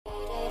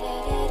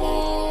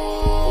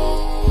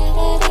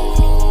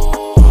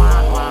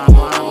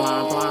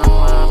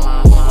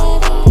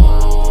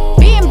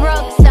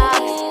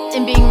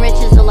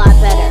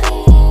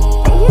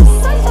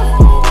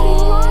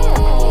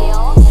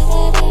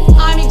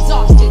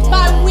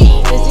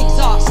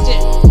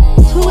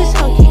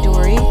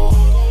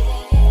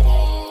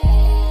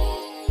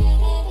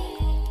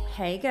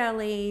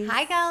girlies.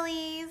 Hi,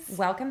 girlies.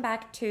 Welcome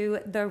back to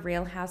the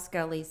Real House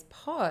Girlies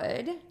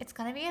pod. It's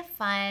going to be a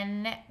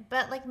fun,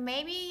 but like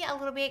maybe a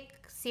little bit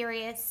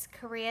serious,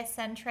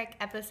 career-centric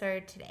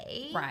episode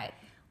today. Right.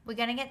 We're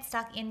going to get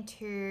stuck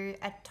into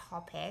a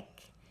topic,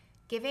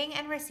 giving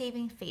and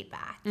receiving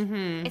feedback.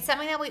 Mm-hmm. It's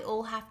something that we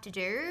all have to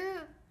do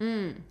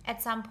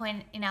at some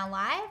point in our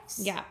lives.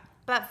 Yeah.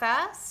 But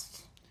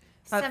first,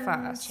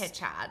 some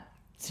chit-chat.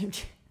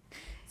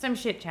 Some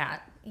shit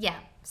chat. Yeah.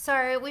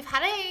 So we've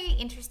had an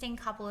interesting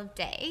couple of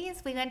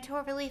days. We went to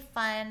a really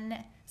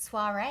fun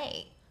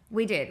soiree.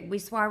 We did. We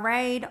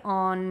soireed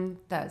on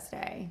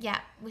Thursday. Yeah.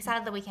 We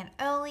started the weekend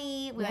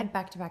early. We had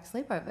back-to-back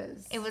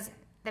sleepovers. It was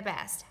the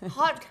best.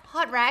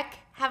 Hot wreck.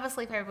 Have a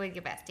sleepover with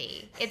your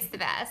bestie. It's the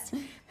best.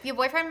 Your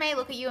boyfriend may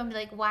look at you and be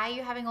like, why are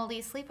you having all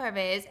these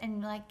sleepovers?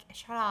 And you're like,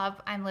 shut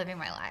up. I'm living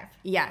my life.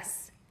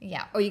 Yes.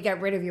 Yeah. Or you get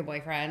rid of your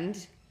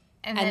boyfriend.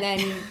 And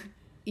then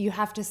you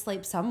have to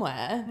sleep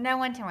somewhere. No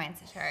one to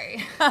answer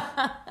to.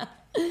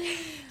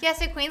 Yeah,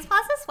 so Queen's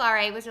Plaza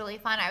soiree was really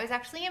fun. I was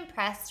actually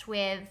impressed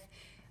with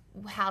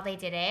how they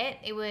did it.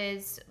 It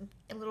was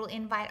a little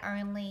invite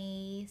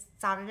only,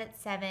 started at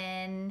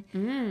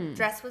 7,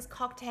 dress was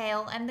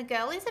cocktail, and the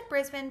girlies of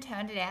Brisbane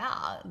turned it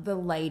out. The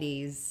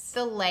ladies.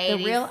 The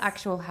ladies. The real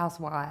actual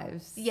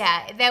housewives.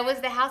 Yeah, there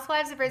was the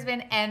Housewives of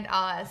Brisbane and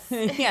us.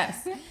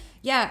 Yes.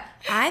 Yeah,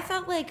 I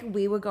felt like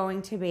we were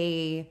going to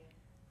be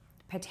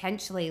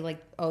potentially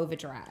like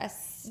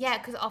overdressed. Yeah,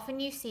 because often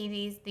you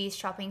see these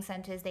shopping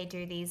centres, they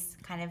do these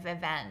kind of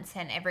events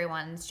and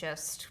everyone's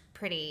just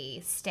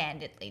pretty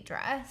standardly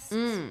dressed,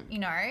 you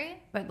know?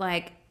 But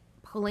like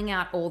pulling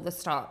out all the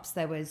stops,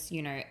 there was,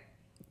 you know,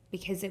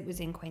 because it was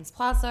in Queen's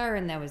Plaza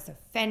and there was a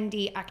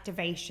Fendi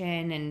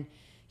activation and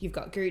you've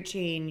got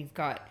Gucci and you've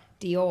got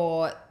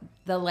Dior.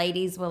 The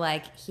ladies were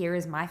like, here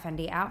is my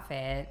Fendi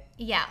outfit.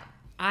 Yeah.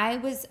 I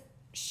was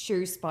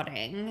shoe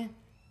spotting.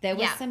 There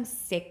was some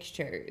sick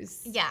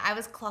shoes. Yeah, I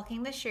was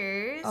clocking the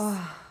shoes.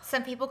 Oh.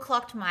 Some people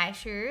clocked my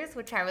shoes,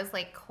 which I was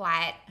like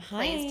quite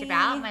pleased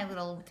about. My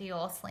little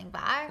Dior sling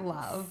bag.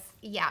 Love.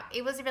 Yeah,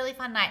 it was a really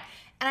fun night.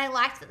 And I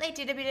liked that they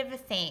did a bit of a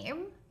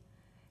theme.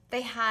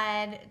 They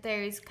had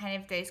those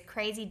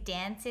crazy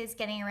dancers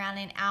getting around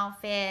in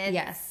outfits.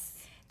 Yes.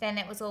 Then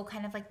it was all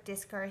kind of like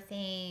disco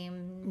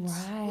themed.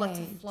 Right. Lots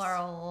of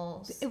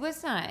florals. It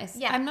was nice.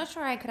 Yeah. I'm not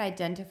sure I could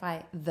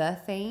identify the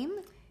theme,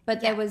 but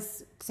there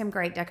was some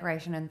great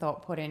decoration and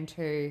thought put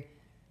into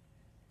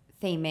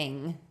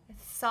theming.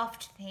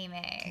 Soft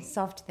theming.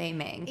 Soft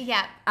theming.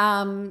 Yeah.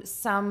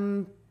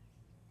 Some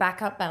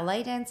backup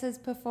ballet dancers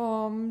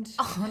performed.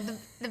 Oh,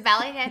 the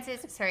ballet dancers.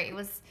 Sorry, it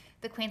was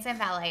the Queensland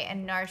Ballet,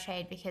 and no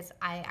shade because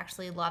I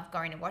actually love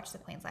going to watch the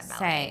Queensland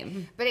Ballet.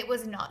 Same. But it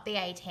was not the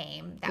A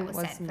team that was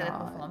sent for the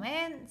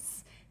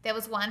performance. There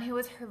was one who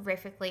was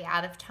horrifically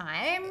out of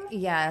time.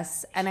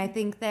 Yes, and I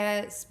think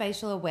their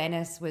spatial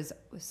awareness was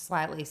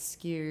slightly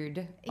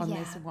skewed on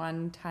this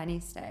one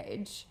tiny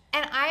stage.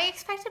 And I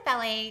expected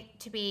ballet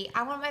to be,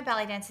 I want my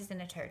ballet dancers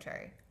in a tutu.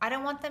 I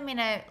don't want them in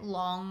a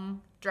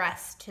long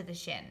dress to the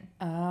shin.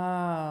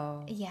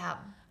 Oh. Yeah.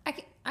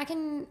 I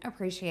can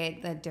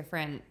appreciate the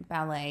different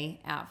ballet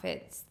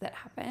outfits that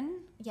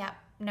happen. Yeah.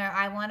 No,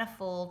 I want a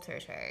full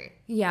tutu.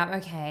 Yeah,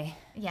 okay.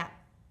 Yeah.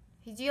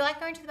 Do you like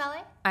going to the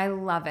ballet? I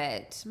love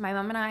it. My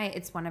mum and I,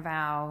 it's one of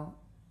our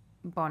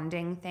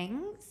bonding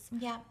things.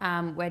 Yeah.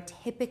 We're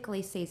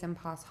typically season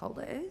pass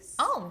holders.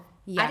 Oh,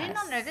 yes. I did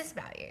not know this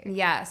about you.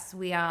 Yes,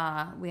 we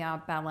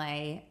are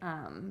ballet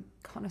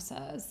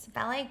connoisseurs.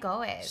 Ballet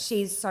goers.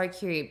 She's so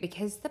cute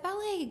because the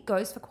ballet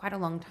goes for quite a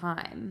long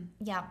time.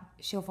 Yeah.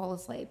 She'll fall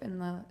asleep in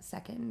the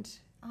second.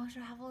 Oh,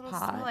 she'll have a little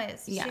Part.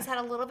 snooze. Yeah. She's had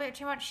a little bit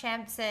too much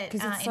champs at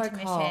Because it's so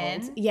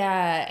intermission. cold.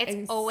 Yeah.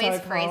 It's always so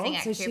freezing cold.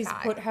 at So Q she's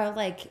Park. put her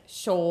like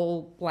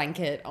shawl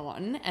blanket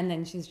on and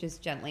then she's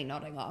just gently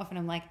nodding off. And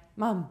I'm like,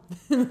 Mum,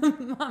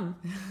 Mum.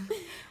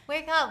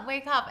 Wake up.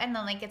 And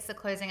then like it's the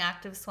closing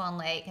act of Swan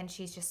Lake and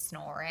she's just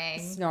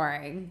snoring.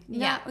 Snoring.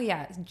 Yeah. No,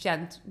 yeah.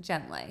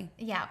 Gently.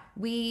 Yeah.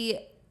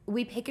 We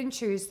pick and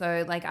choose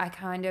though. Like I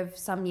kind of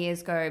some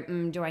years go,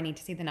 do I need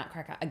to see the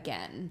Nutcracker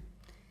again?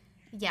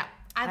 Yeah.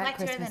 I'd At like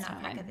to go to the Christmas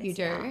Nutcracker time. this You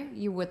do? year.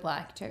 You would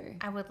like to?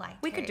 I would like to.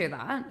 We could do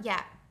that.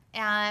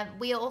 Yeah.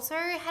 We also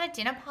had a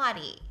dinner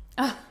party.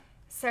 Oh.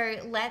 So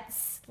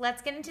let's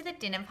get into the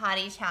dinner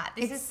party chat.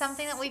 This is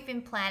something that we've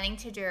been planning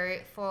to do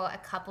for a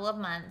couple of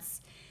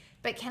months.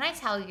 But can I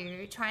tell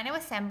you, trying to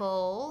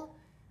assemble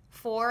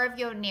 4 of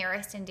your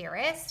nearest and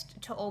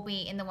dearest to all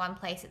be in the one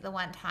place at the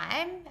one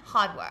time,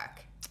 hard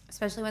work.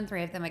 Especially when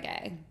 3 of them are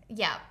gay.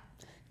 Yeah.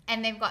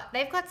 And they've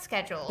got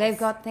schedules. They've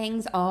got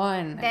things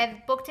on.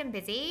 They're booked and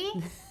busy.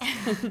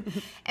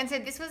 And so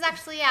this was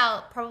actually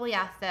probably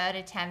our 3rd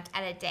attempt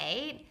at a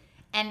date.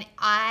 And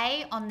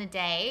I, on the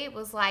day,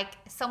 was like,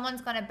 someone's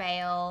going to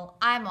bail.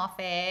 I'm off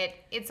it.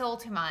 It's all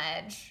too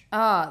much.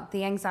 Oh,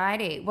 the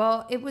anxiety.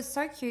 Well, it was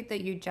so cute that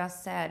you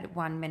just said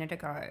 1 minute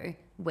ago,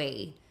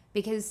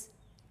 because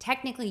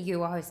technically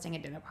you were hosting a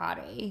dinner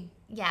party.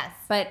 Yes.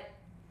 But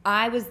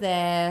I was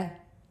there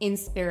in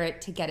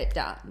spirit to get it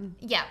done.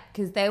 Yeah.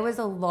 Because there was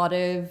a lot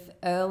of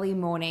early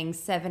morning,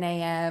 7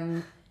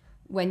 a.m.,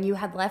 when you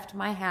had left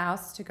my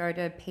house to go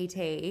to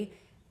PT,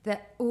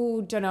 that,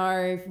 oh, don't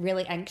know,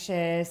 really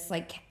anxious.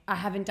 Like, I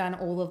haven't done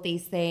all of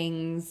these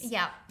things.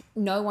 Yeah.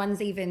 No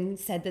one's even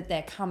said that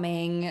they're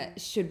coming.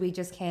 Should we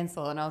just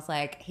cancel? And I was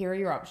like, here are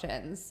your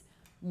options.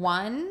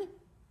 1,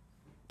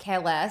 care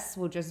less.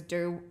 We'll just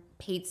do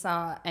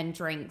pizza and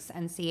drinks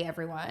and see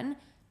everyone.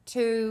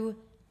 2,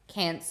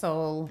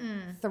 cancel.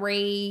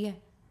 3,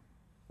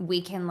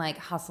 we can like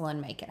hustle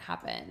and make it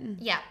happen.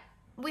 Yeah.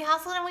 We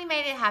hustled and we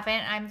made it happen.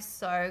 I'm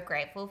so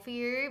grateful for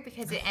you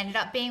because it ended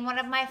up being one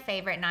of my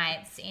favorite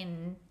nights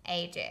in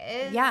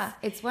ages. Yeah,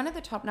 it's one of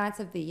the top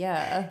nights of the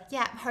year.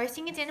 Yeah,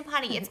 hosting a dinner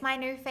party, it's my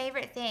new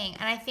favorite thing.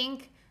 And I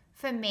think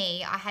for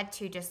me, I had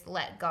to just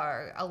let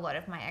go a lot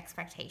of my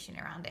expectation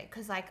around it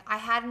because like I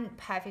hadn't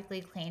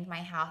perfectly cleaned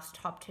my house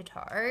top to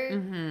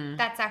toe.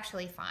 That's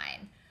actually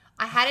fine.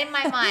 I had in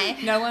my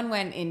mind. No one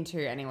went into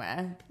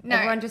anywhere. No.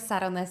 Everyone just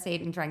sat on their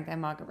seat and drank their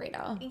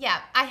margarita.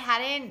 Yeah, I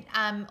hadn't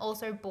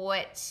also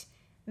bought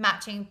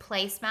matching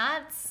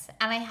placemats,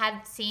 and I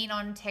had seen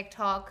on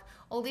TikTok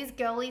all these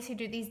girlies who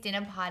do these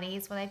dinner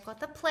parties where they've got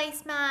the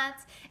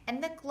placemats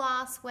and the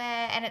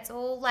glassware, and it's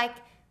all like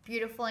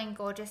beautiful and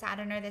gorgeous. I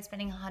don't know, they're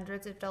spending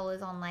hundreds of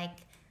dollars on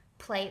like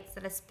plates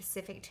that are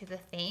specific to the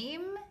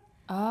theme.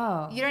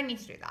 Oh. You don't need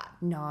to do that.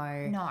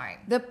 No. No.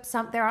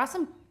 There are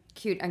some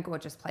cute and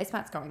gorgeous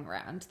placemats going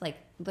around, like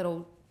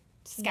little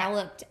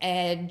scalloped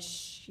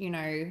edge,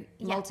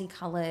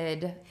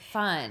 multicolored,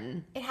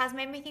 fun. It has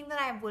made me think that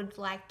I would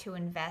like to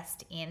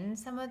invest in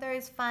some of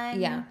those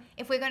fun. Yeah.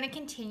 If we're going to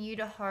continue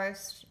to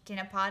host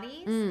dinner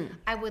parties,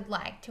 I would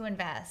like to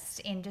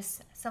invest in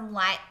just some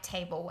light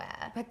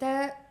tableware. But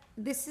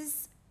this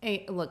is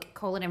look,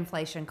 call it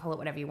inflation, call it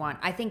whatever you want.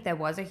 I think there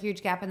was a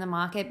huge gap in the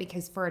market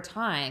because for a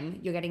time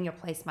you're getting your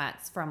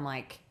placemats from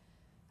like,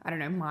 I don't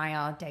know,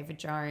 Maya, David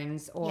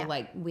Jones, or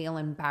like Wheel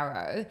and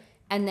Barrow.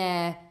 And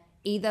they're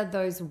either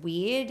those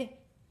weird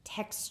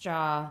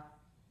texture,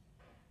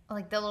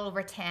 like the little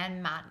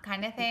rattan matte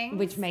kind of thing.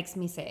 which makes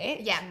me sick.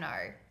 Yeah, no.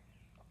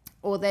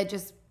 Or they're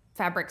just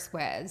fabric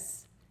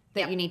squares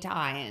that you need to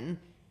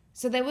iron.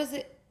 So there was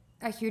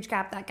a huge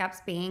gap. That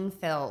gap's being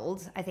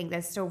filled. I think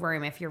there's still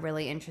room if you're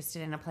really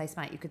interested in a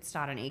placemat. You could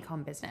start an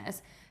e-com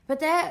business. But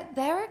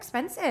they're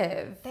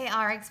expensive. They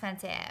are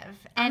expensive.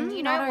 And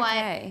you know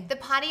what? The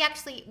party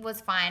actually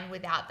was fine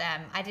without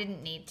them. I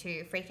didn't need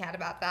to freak out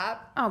about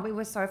that. Oh, we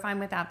were so fine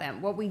without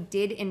them. What we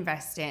did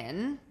invest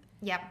in,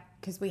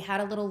 because we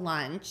had a little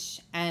lunch,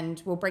 and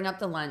we'll bring up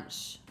the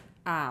lunch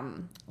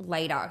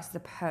later. It's the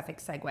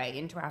perfect segue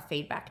into our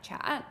feedback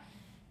chat.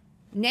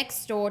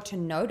 Next door to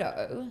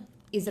Nodo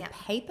is a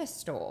paper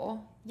store.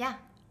 Yeah.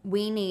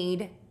 We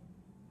need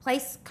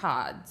place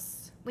cards.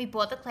 We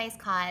bought the place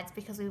cards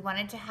because we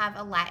wanted to have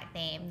a light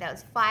theme. There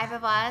was 5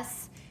 of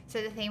us,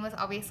 so the theme was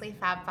obviously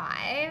Fab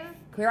 5.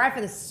 Queer Eye for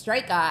the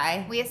Straight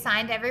Guy. We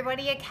assigned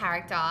everybody a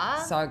character.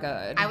 So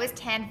good. I was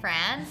Tan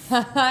France.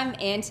 I'm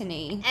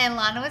Anthony. And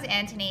Lana was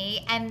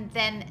Anthony. And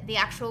then the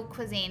actual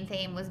cuisine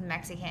theme was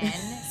Mexican.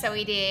 So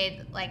we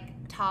did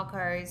like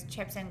tacos,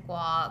 chips and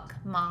guac,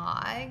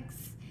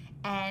 margs.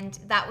 And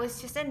that was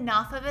just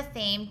enough of a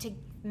theme to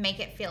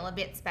make it feel a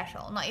bit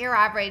special. Not your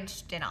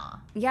average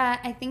dinner. Yeah,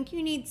 I think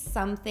you need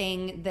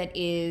something that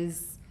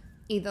is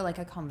either like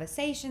a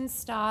conversation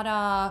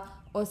starter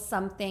or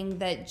something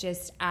that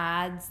just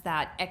adds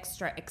that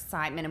extra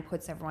excitement and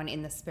puts everyone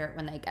in the spirit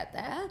when they get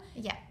there.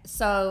 Yeah.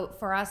 So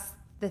for us,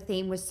 the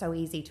theme was so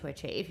easy to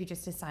achieve. You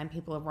just assign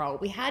people a role.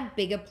 We had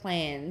bigger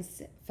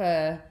plans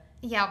for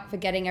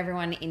getting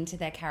everyone into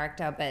their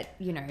character, but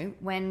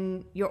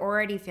when you're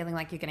already feeling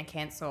like you're going to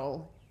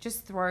cancel,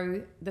 just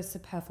throw the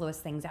superfluous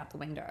things out the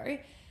window.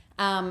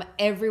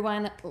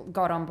 Everyone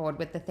got on board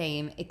with the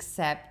theme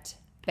except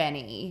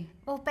Benny.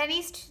 Well,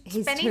 Benny's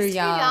too too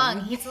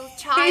young. He's a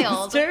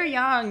child. He's too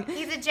young.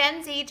 He's a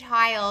Gen Z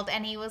child,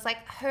 and he was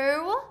like,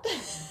 who?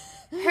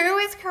 Who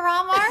is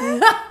Karamo?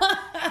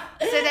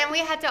 So then we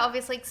had to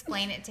obviously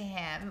explain it to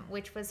him,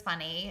 which was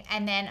funny.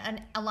 And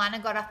then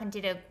Alana got up and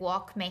did a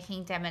guac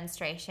making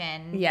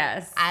demonstration.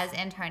 Yes. As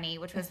Antoni,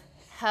 which was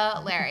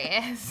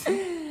hilarious.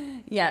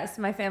 Yes,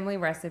 my family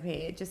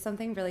recipe. Just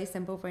something really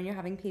simple for when you're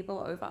having people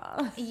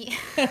over.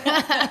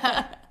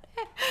 Yeah.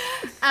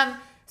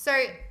 So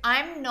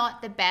I'm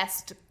not the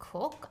best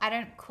cook. I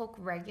don't cook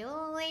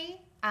regularly.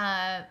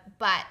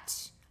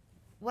 But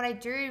what I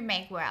do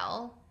make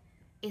well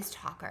is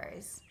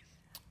tacos.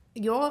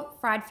 Your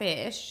fried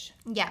fish.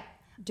 Yeah.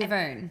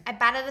 Devon. I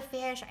batter the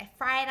fish. I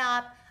fry it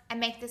up. I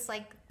make this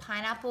like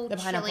pineapple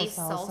chili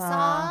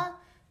salsa.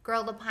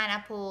 Grill the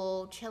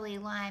pineapple, chili,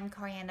 lime,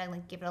 coriander,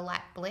 like give it a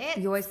light blitz.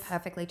 You always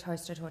perfectly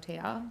toast a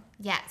tortilla.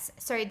 Yes.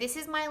 So this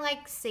is my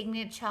like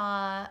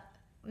signature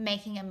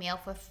making a meal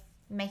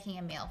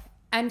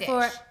And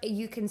dish.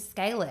 you can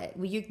scale it.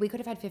 We could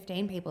have had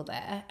 15 people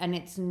there, and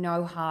it's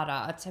no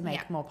harder to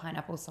make more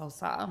pineapple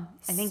salsa.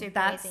 I think Super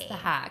that's easy. the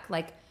hack.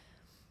 Like,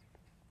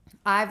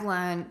 I've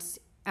learned,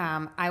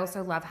 I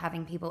also love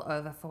having people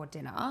over for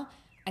dinner.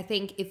 I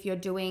think if you're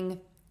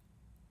doing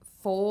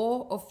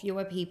 4 or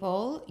fewer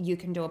people, you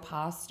can do a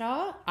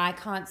pasta. I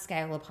can't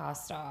scale a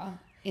pasta.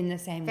 in the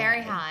same way.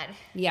 Very hard.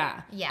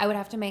 Yeah. Yeah. I would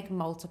have to make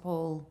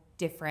multiple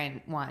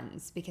different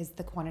ones because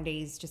the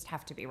quantities just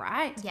have to be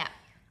right. Yeah.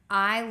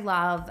 I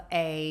love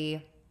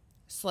a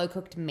slow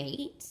cooked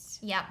meat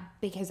Yep.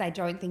 because I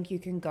don't think you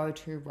can go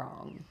too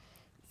wrong.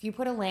 If you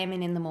put a lamb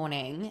in the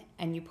morning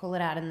and you pull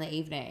it out in the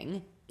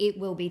evening, it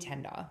will be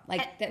tender.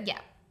 Yeah.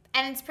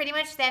 And it's pretty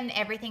much then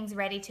everything's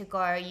ready to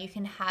go. You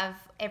can have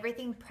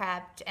everything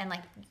prepped and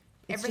like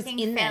It's just everything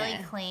in fairly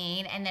there.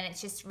 clean, and then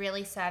it's just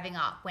really serving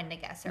up when the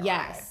guests arrive.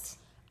 Yes.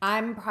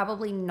 I'm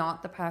probably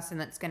not the person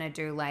that's going to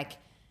do like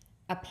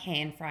a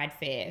pan fried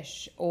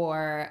fish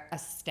or a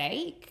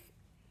steak.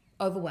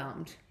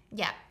 Overwhelmed.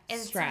 Yeah.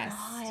 It's Stressed.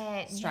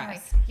 not.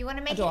 Stressed. No. You want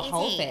to make I'll it do easy. a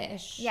whole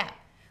fish. Yeah.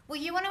 Well,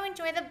 you want to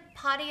enjoy the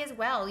party as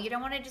well. You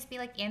don't want to just be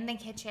like in the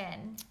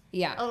kitchen,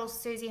 Yeah. a little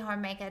Susie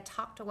homemaker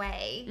tucked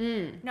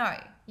away. No,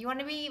 you want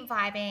to be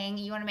vibing.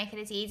 You want to make it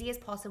as easy as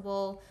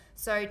possible.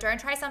 So don't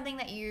try something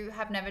that you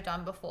have never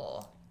done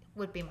before,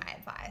 would be my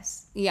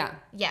advice. Yeah.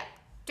 Yeah.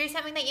 Do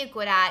something that you're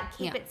good at.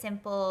 Keep Yeah. it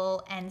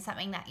simple and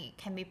something that you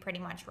can be pretty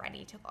much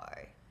ready to go.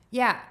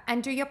 Yeah,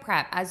 and do your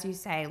prep. As you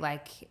say,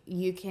 like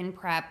you can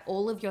prep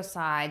all of your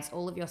sides,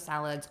 all of your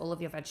salads, all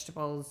of your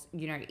vegetables,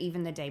 you know,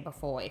 even the day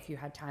before if you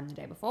had time the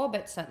day before,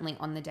 but certainly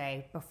on the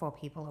day before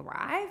people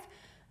arrive.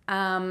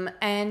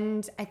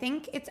 And I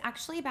think it's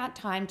actually about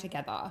time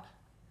together.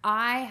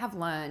 I have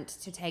learned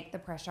to take the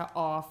pressure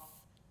off.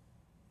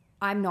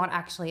 I'm not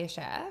actually a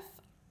chef.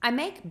 I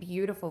make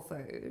beautiful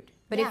food,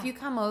 but if Yeah. you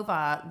come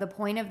over, the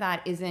point of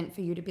that isn't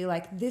for you to be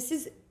like, this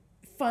is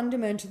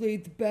fundamentally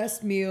the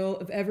best meal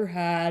I've ever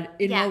had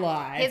in my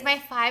life. Here's my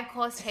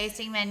 5-course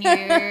tasting menu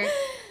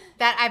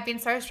that I've been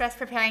so stressed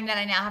preparing that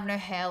I now have no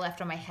hair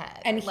left on my head.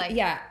 And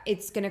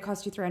it's going to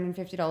cost you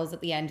 $350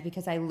 at the end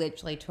because I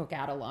literally took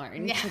out a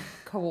loan to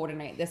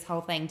coordinate this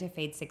whole thing to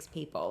feed 6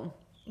 people.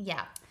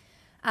 Yeah.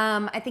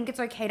 I think it's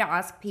okay to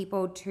ask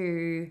people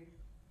to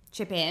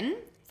chip in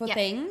for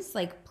things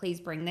like, please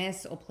bring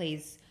this or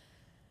please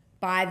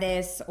buy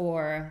this,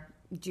 or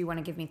do you want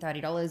to give me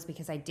 $30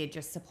 because I did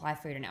just supply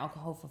food and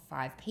alcohol for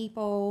 5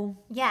 people?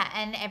 Yeah,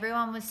 and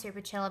everyone was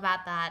super chill about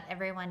that.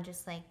 Everyone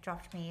just like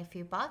dropped me a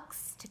few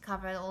bucks to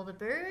cover all the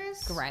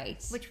booze.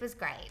 Great. Which was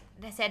great.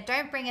 They said,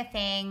 don't bring a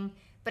thing,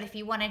 but if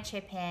you want to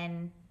chip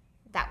in,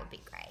 that would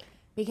be great.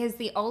 Because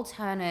the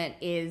alternate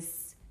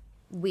is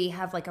we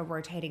have like a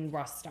rotating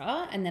roster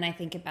and then I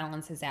think it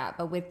balances out.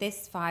 But with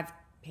this 5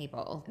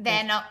 people,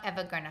 They're not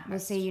ever going to we'll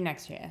host. see you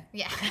next year.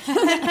 Yeah.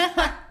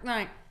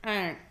 No,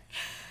 I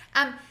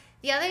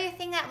The other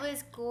thing that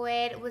was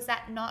good was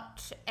that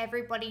not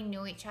everybody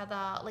knew each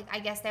other. Like, I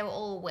guess they were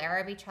all aware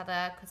of each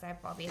other because they've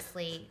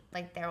obviously,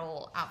 like, they're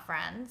all our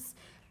friends,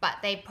 but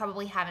they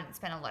probably haven't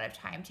spent a lot of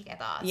time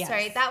together. Yes.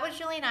 So that was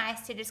really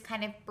nice to just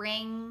kind of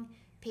bring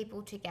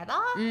people together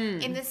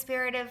in the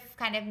spirit of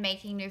kind of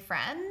making new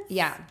friends.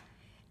 Yeah.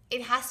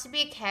 It has to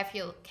be a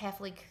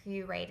carefully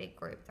curated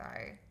group,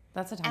 though.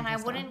 That's a tongue And I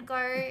twister. wouldn't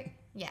go,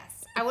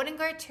 I wouldn't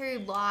go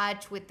too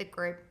large with the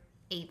group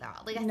either.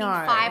 Like, I think No.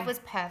 5 was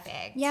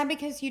perfect. Yeah,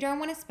 because you don't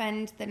want to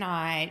spend the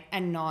night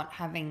and not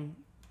having,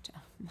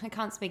 I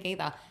can't speak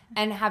either,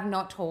 and have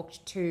not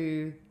talked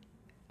to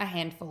a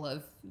handful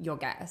of your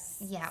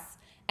guests. Yeah.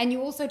 And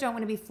you also don't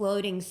want to be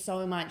floating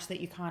so much that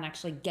you can't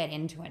actually get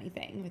into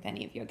anything with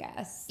any of your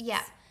guests.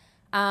 Yeah.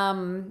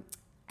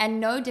 And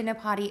no dinner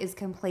party is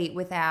complete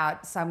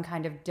without some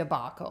kind of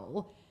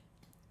debacle.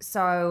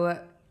 So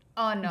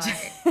Oh, no.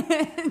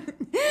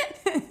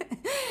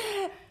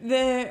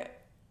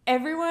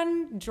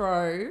 everyone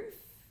drove,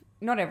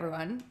 not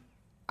everyone.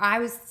 I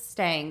was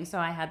staying, so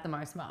I had the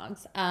most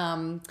marks.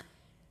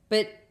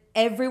 But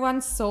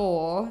everyone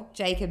saw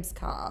Jacob's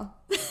car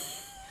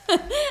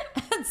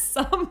at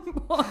some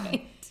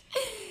point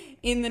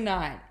in the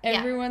night. Yeah.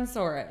 Everyone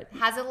saw it.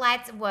 Hazard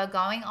lights were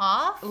going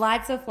off.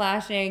 Lights are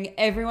flashing.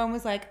 Everyone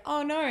was like,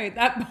 oh no,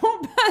 that poor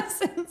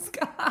person's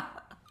car.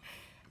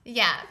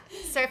 Yeah.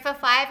 So for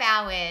 5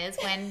 hours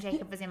when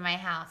Jacob was in my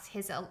house,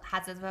 his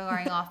hazards were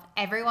going off.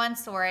 Everyone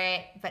saw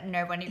it, but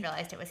nobody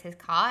realized it was his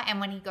car. And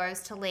when he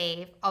goes to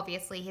leave,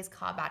 obviously his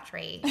car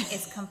battery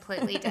is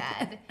completely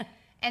dead.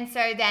 And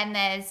so then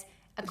there's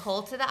a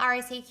call to the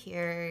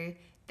RACQ.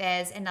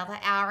 There's another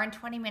hour and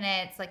 20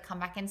 minutes, like come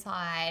back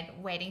inside,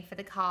 waiting for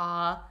the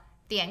car.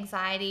 The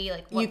anxiety,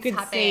 like what's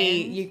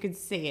happening. You could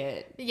see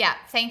it. Yeah.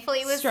 Thankfully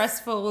it was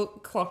Stressful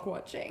clock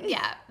watching.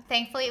 Yeah,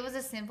 thankfully it was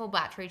a simple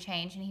battery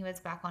change and he was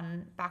back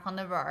on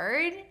the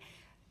road.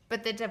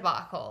 But the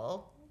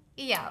debacle,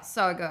 yeah,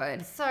 So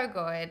good. so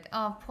good.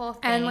 Oh, poor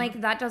thing. And like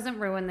that doesn't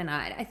ruin the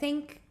night. I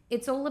think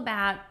it's all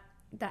about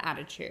the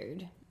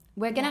attitude.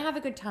 We're going to have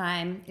a good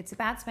time. It's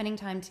about spending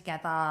time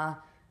together.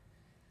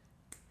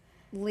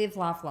 Live,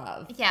 laugh,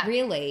 love. Yeah.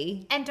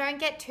 Really. And don't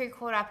get too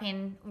caught up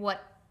in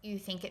what you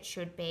think it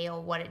should be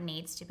or what it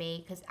needs to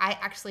be, because I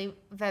actually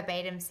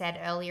verbatim said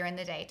earlier in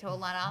the day to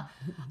Alana,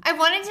 I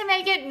wanted to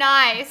make it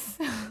nice.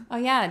 Oh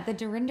yeah, the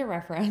Dorinda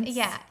reference.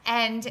 Yeah,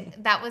 and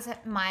that was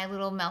my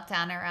little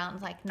meltdown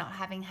around like not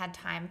having had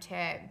time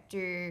to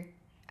do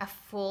a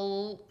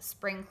full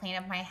spring clean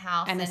of my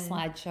house And a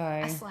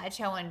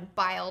slideshow. and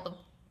buy all the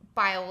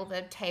buy all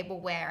the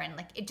tableware and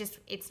like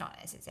it's not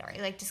necessary.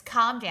 Like just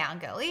calm down,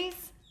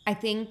 girlies. I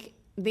think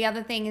the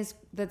other thing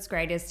that's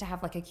great is to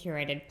have like a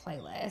curated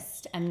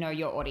playlist and know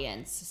your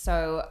audience.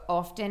 So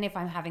often if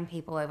I'm having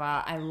people over,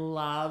 I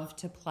love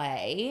to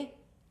play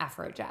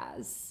Afro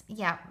jazz.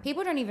 Yeah.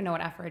 People don't even know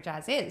what Afro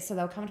jazz is. So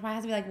they'll come to my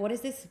house and be like, what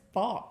is this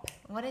bop?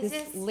 What is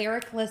this?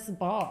 Lyricless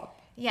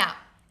bop. Yeah.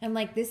 And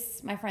like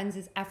this, my friends,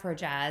 is Afro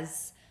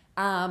jazz.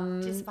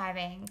 Just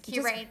vibing.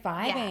 Curate. Just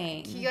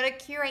vibing. Yeah. You gotta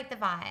curate the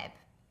vibe.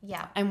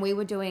 Yeah. And we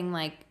were doing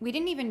we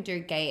didn't even do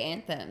gay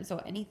anthems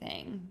or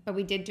anything, but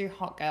we did do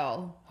hot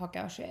girl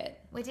shit.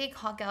 We did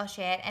hot girl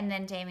shit, and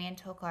then Damien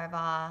took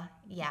over.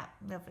 Yeah,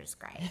 it was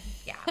great.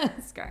 Yeah.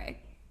 That's great.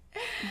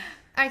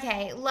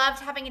 Okay, loved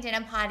having a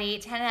dinner party.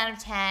 10 out of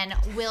 10.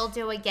 Will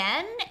do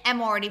again.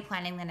 I'm already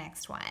planning the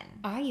next one.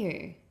 Are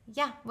you?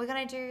 Yeah, we're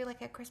going to do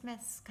like a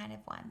Christmas kind of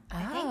one.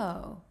 I think.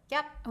 Oh.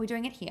 Yep, Are we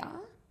doing it here?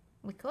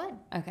 we could.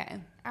 Okay.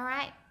 All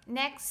right,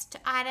 next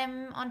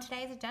item on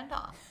today's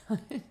agenda.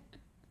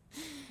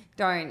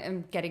 Don't.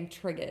 I'm getting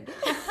triggered.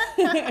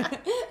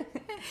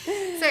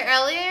 So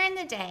earlier in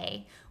the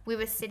day, we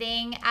were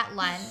sitting at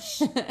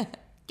lunch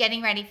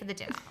getting ready for the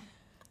dinner.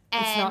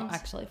 And It's not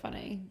actually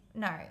funny.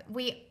 no,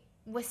 we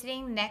were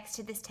sitting next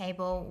to this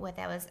table where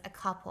there was a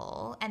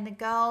couple, and the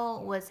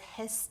girl was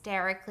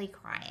hysterically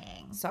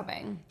crying.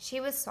 Sobbing. She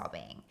was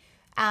sobbing.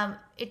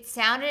 It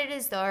sounded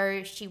as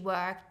though she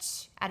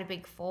worked at a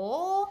Big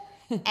Four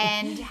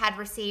and had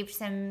received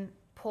some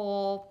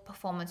poor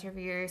performance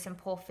reviews, some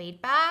poor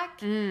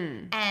feedback,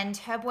 and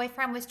her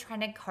boyfriend was trying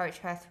to coach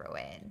her through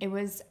it. It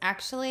was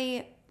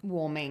actually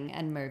warming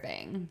and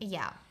moving.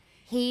 Yeah.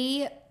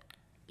 He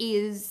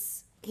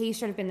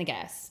should have been the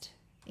guest.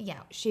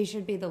 Yeah. She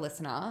should be the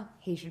listener.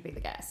 He should be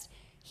the guest.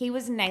 He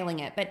was nailing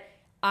it, but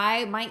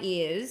my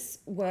ears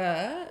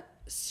were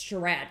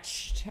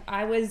stretched.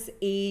 I was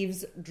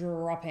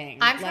eavesdropping.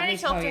 I'm trying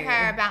to talk to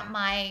her about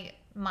my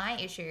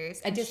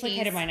issues. I and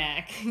dislocated she's- my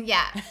neck.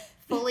 Yeah.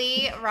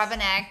 Fully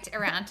rubbernecked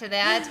around to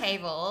their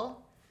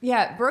table.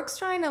 Yeah, Brooke's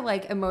trying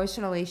to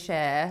emotionally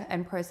share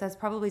and process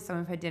probably some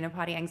of her dinner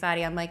party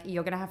anxiety. I'm like,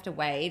 you're going to have to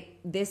wait.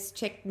 This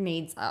chick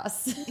needs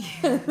us.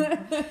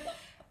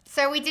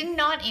 So we did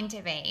not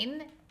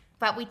intervene,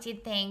 but we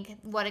did think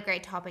what a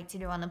great topic to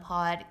do on the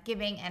pod,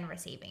 giving and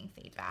receiving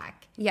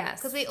feedback.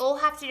 Yes. Because we all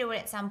have to do it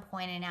at some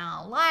point in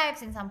our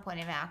lives, in some point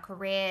of our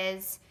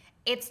careers.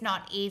 It's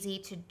not easy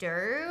to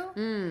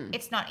do.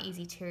 It's not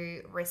easy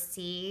to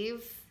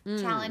receive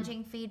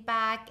challenging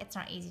feedback. It's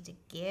not easy to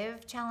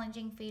give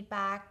challenging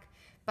feedback.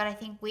 But I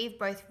think we've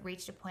both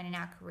reached a point in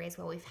our careers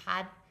where we've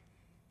had,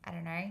 I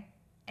don't know,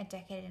 a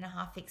decade and a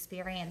half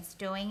experience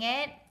doing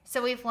it.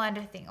 So we've learned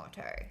a thing or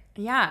two.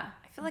 Yeah.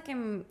 I feel like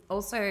I'm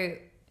also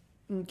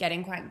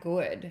getting quite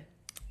good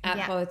at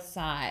Yeah. both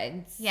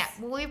sides. Yeah.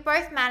 Well, we've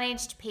both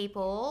managed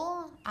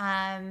people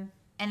and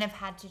have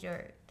had to do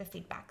the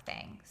feedback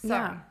thing. So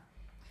Yeah.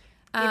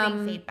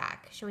 giving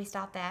feedback. Should we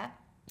start there?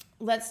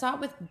 Let's start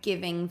with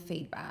giving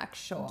feedback.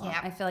 Sure. Yeah.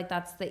 I feel like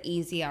that's the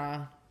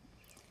easier.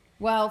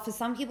 Well, for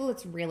some people,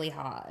 it's really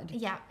hard.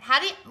 Yeah.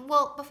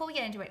 Before we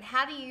get into it,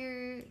 how do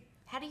you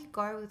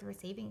go with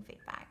receiving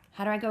feedback?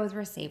 How do I go with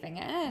receiving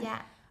it?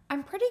 Yeah.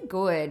 I'm pretty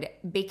good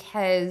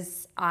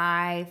because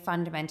I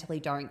fundamentally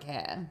don't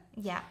care.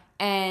 Yeah.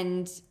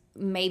 And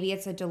maybe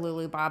it's a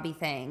Delulu Barbie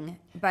thing,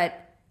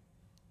 but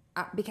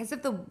because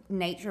of the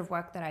nature of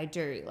work that I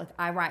do,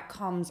 I write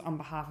comms on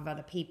behalf of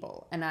other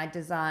people and I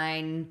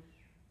design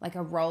a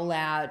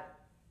rollout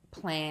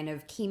plan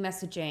of key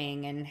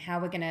messaging and how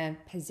we're going to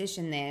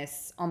position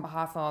this on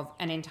behalf of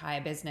an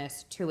entire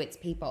business to its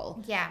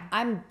people. Yeah.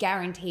 I'm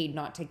guaranteed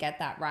not to get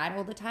that right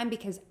all the time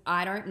because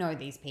I don't know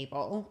these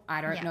people.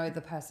 I don't Yeah. know the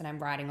person I'm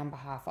writing on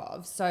behalf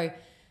of. So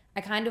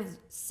I kind of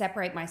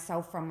separate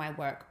myself from my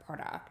work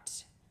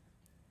product.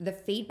 The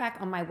feedback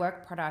on my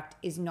work product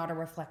is not a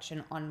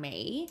reflection on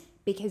me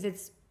because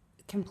it's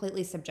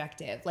completely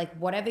subjective.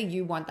 Whatever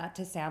you want that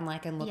to sound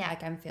like and look Yeah.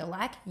 like and feel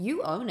like,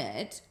 you own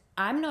it.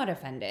 I'm not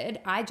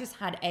offended. I just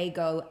had a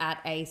go at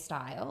a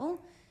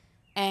style.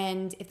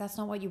 And if that's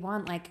not what you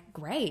want,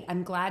 great.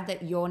 I'm glad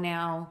that you're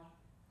now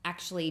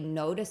actually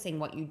noticing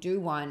what you do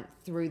want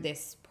through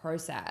this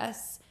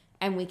process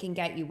and we can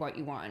get you what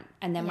you want.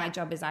 And then my Yeah.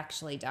 job is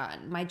actually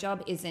done. My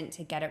job isn't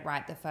to get it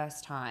right the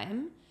first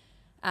time.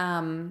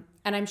 And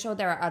I'm sure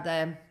there are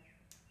other,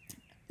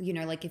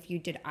 if you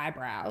did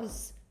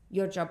eyebrows,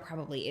 your job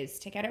probably is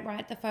to get it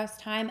right the first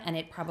time and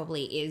it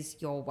probably is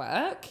your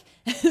work.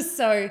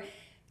 So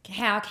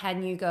how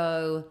can you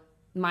go,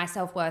 my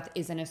self-worth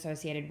isn't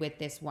associated with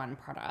this one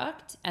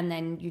product, and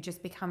then you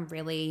just become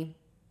really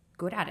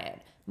good at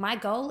it. My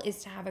goal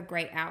is to have a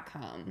great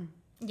outcome.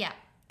 Yeah.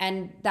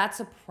 And that's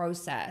a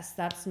process.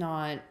 That's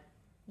not,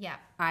 Yeah.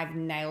 I've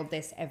nailed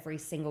this every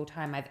single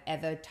time I've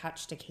ever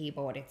touched a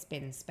keyboard. It's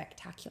been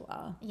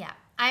spectacular. Yeah.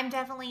 I'm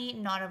definitely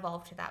not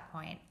evolved to that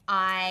point.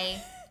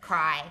 I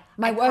cry.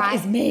 My I work cry.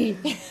 is me.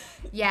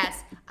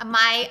 Yes.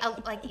 My,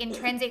 like,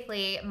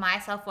 intrinsically, my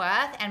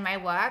self-worth and my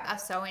work are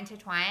so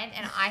intertwined,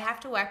 and I have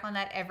to work on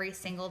that every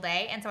single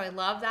day. And so I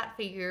love that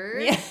for you.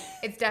 Yeah.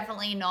 It's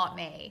definitely not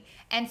me.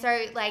 And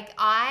so, like,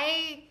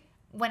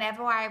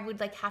 whenever I would,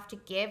 like, have to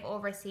give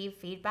or receive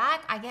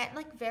feedback, I get,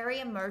 like,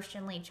 very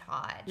emotionally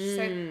charged.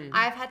 So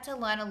I've had to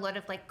learn a lot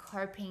of, like,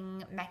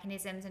 coping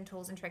mechanisms and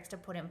tools and tricks to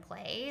put in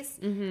place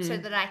so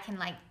that I can,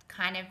 like,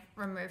 kind of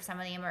remove some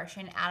of the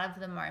emotion out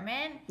of the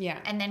moment. Yeah.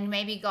 And then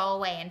maybe go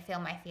away and feel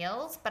my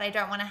feels. But I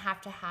don't want to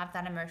have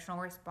that emotional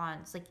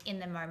response, like, in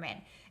the moment.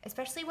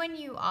 Especially when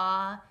you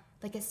are,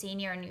 like, a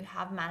senior and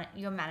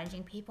you're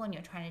managing people and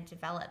you're trying to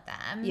develop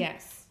them.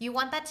 Yes. You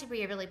want that to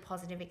be a really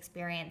positive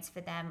experience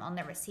for them on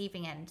the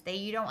receiving end.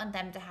 You don't want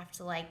them to have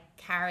to, like,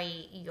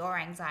 carry your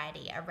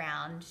anxiety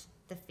around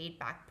the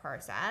feedback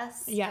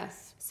process.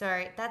 Yes.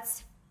 So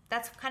that's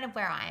kind of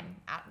where I'm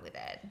at with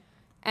it.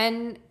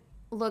 And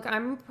look,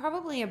 I'm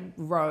probably a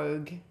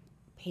rogue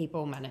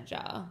people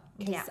manager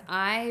because Yeah.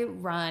 I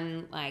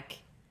run, like,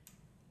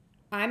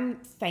 I'm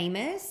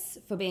famous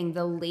for being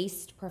the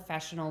least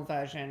professional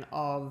version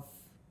of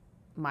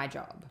my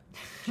job.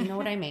 Do you know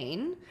what I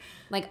mean?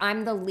 Like,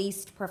 I'm the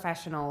least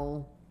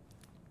professional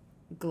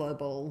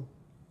global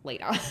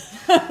leader.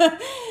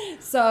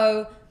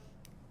 So,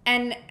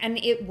 and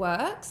it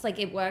works. Like,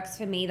 it works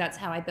for me. That's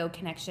how I build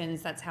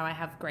connections. That's how I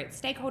have great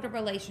stakeholder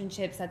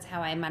relationships. That's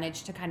how I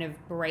manage to kind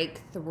of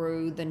break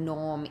through the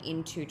norm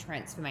into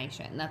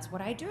transformation. That's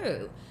what I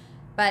do.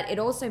 But it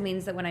also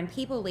means that when I'm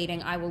people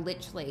leading, I will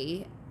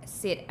literally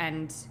sit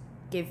and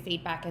give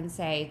feedback and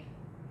say,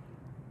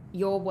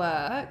 your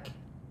work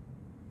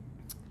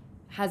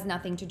has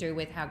nothing to do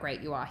with how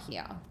great you are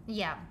here.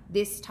 Yeah.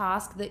 This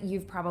task that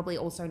you've probably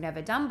also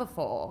never done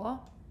before,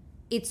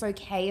 it's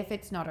okay if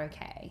it's not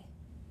okay.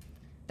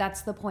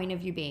 That's the point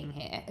of you being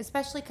here,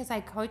 especially because I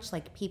coach,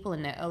 like, people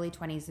in their early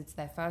 20s. It's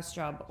their first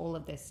job, all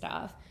of this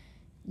stuff.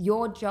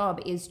 Your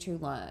job is to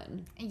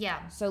learn.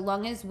 Yeah. So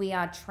long as we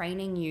are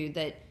training you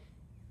that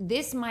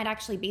this might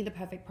actually be the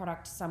perfect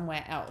product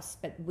somewhere else,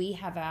 but we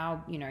have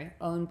our,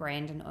 own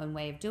brand and own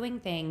way of doing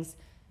things.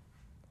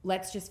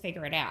 Let's just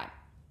figure it out.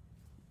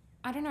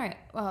 I don't know.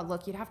 Well,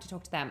 look, you'd have to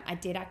talk to them. I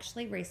did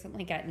actually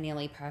recently get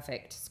nearly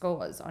perfect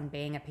scores on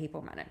being a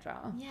people manager.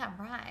 Yeah,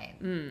 right.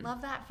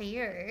 Love that for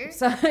you.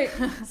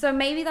 So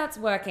maybe that's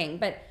working,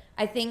 but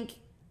I think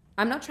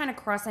I'm not trying to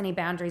cross any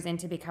boundaries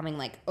into becoming,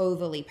 like,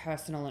 overly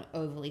personal and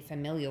overly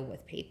familiar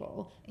with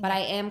people, but I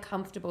am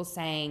comfortable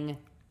saying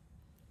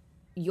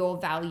your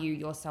value,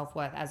 your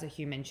self-worth as a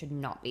human should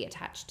not be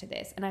attached to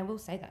this. And I will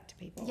say that to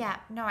people. Yeah,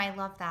 no, I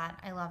love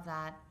that.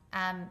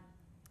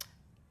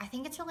 I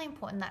think it's really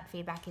important that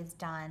feedback is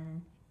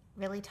done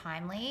really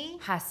timely.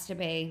 Has to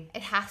be.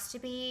 It has to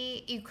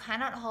be. You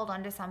cannot hold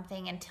on to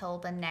something until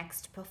the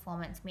next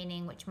performance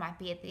meeting, which might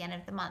be at the end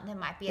of the month. It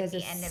might be at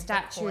the end of the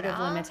quarter. There's a statute of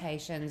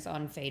limitations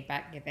on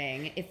feedback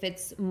giving. If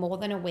it's more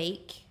than a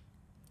week,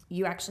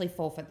 you actually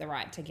forfeit the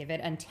right to give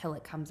it until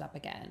it comes up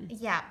again.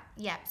 Yeah.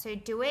 So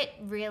do it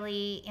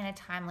really in a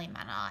timely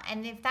manner.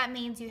 And if that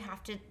means you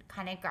have to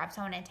kind of grab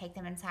someone and take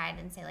them inside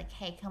and say, like,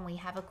 hey, can we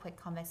have a quick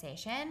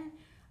conversation?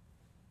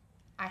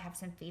 I have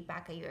some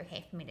feedback. Are you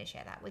okay for me to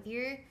share that with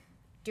you?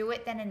 Do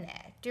it then and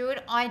there. Do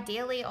it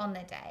ideally on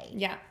the day.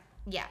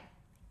 Yeah.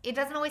 It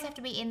doesn't always have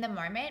to be in the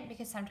moment,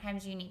 because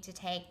sometimes you need to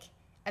take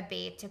a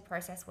beat to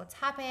process what's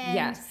happened.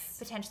 Yes.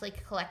 Potentially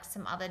collect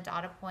some other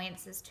data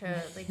points as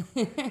to,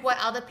 like, what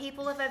other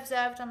people have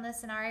observed on the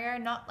scenario.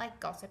 Not like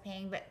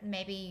gossiping, but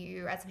maybe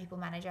you as a people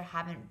manager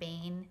haven't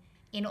been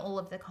in all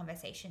of the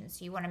conversations.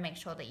 So you want to make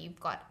sure that you've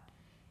got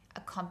a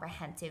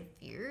comprehensive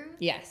view.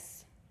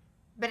 Yes.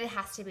 But it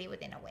has to be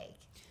within a week.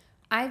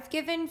 I've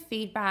given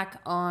feedback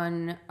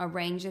on a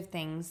range of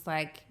things,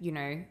 like,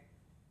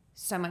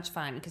 so much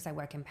fun because I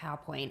work in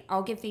PowerPoint.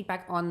 I'll give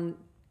feedback on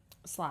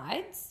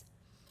slides,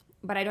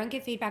 but I don't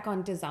give feedback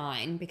on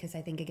design because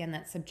I think, again,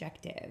 that's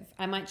subjective.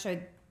 I might show,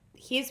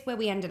 here's where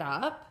we ended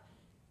up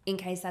in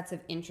case that's of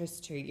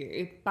interest to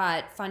you,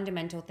 but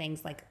fundamental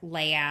things like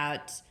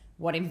layout,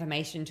 what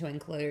information to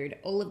include,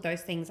 all of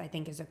those things I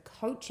think is a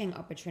coaching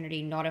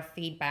opportunity, not a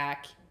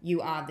feedback,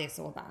 you are this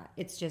or that.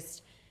 It's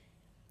just,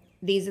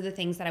 these are the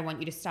things that I want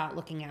you to start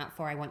looking out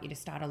for. I want you to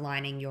start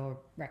aligning your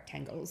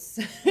rectangles,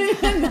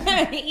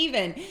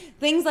 even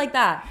things like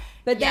that.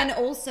 But then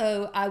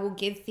also I will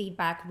give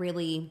feedback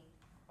really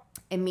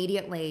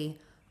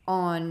immediately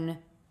on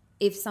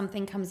if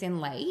something comes in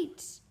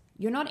late,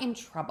 you're not in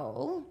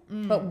trouble,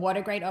 but what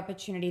a great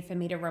opportunity for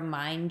me to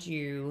remind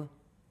you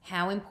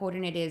how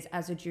important it is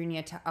as a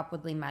junior to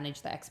upwardly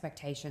manage the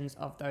expectations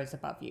of those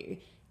above you.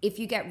 If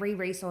you get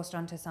re-resourced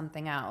onto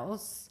something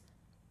else,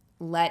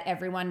 let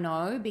everyone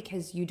know,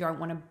 because you don't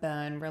want to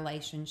burn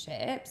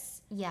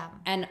relationships. Yeah.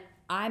 And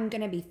I'm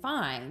going to be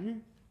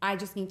fine. I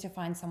just need to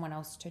find someone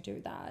else to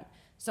do that.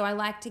 So I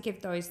like to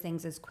give those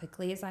things as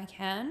quickly as I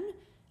can.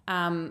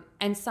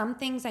 And some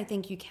things I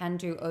think you can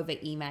do over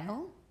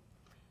email.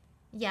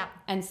 Yeah.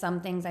 And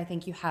some things I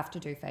think you have to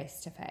do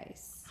face to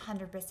face.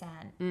 100%.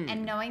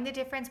 And knowing the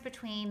difference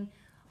between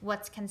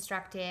what's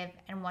constructive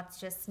and what's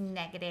just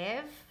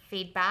negative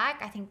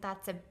feedback. I think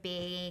that's a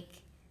big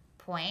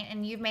point.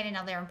 And you've made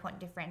another important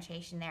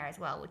differentiation there as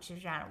well, which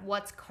is around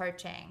what's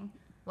coaching,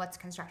 what's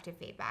constructive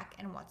feedback,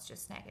 and what's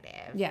just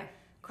negative. Yeah.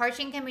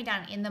 Coaching can be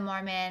done in the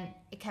moment.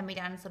 It can be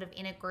done sort of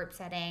in a group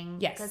setting.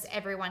 Yes. Because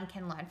everyone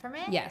can learn from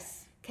it.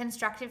 Yes.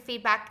 Constructive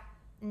feedback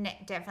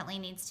definitely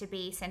needs to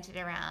be centered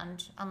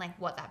around on like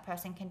what that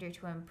person can do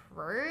to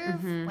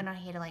improve. We're not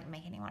here to like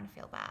make anyone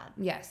feel bad.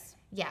 Yes.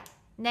 Yeah.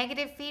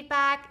 Negative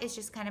feedback is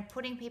just kind of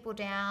putting people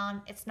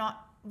down. It's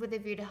not with a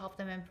view to help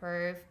them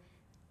improve.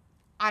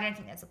 I don't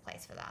think there's a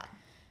place for that.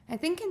 I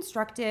think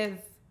constructive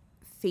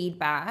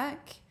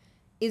feedback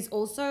is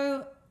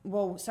also,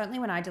 well, certainly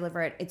when I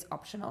deliver it, it's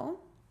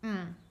optional.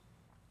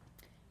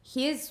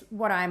 Here's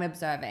what I'm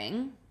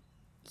observing.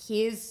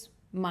 Here's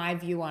my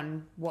view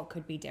on what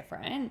could be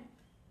different.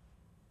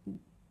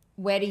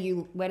 Where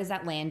does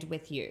that land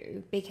with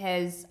you?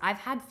 Because I've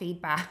had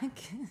feedback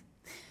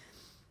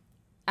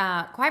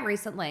quite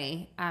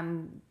recently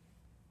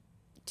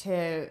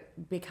to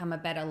become a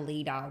better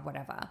leader,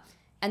 whatever.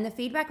 And the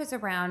feedback was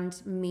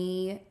around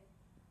me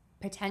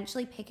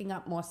potentially picking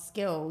up more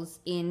skills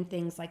in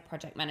things like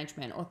project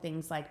management or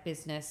things like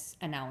business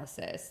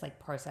analysis, like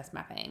process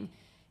mapping,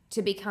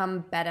 to become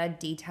better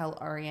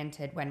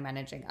detail-oriented when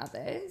managing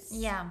others.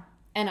 Yeah.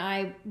 And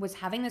I was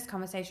having this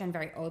conversation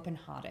very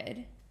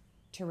open-hearted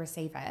to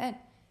receive it.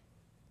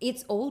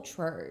 It's all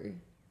true.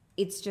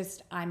 It's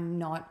just I'm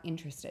not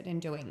interested in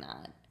doing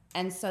that.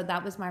 And so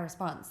that was my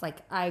response. Like,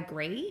 I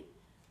agree,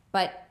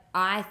 but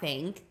I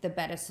think the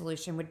better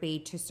solution would be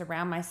to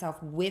surround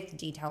myself with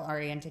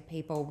detail-oriented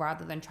people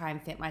rather than try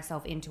and fit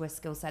myself into a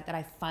skill set that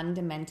I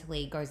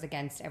fundamentally goes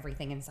against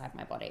everything inside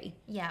my body.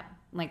 Yeah.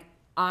 Like,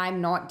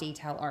 I'm not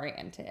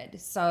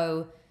detail-oriented.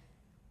 So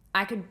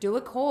I could do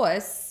a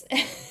course,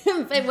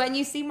 but when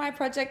you see my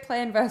project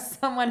plan versus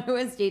someone who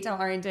is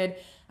detail-oriented,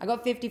 I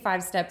got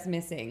 55 steps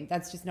missing.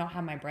 That's just not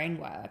how my brain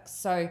works.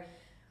 So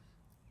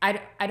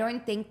I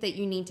don't think that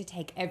you need to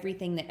take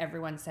everything that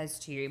everyone says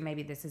to you.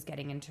 Maybe this is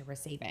getting into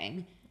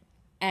receiving.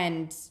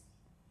 And,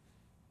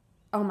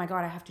 oh my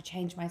God, I have to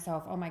change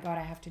myself. Oh my God,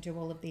 I have to do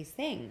all of these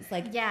things.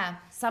 Like, Yeah.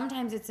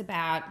 sometimes it's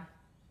about,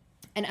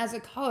 and as a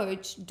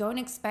coach, don't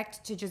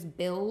expect to just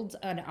build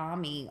an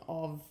army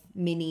of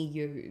mini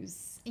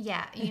yous.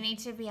 Yeah. You need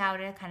to be able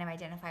to kind of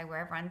identify where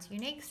everyone's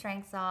unique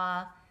strengths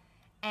are.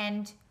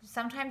 And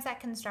sometimes that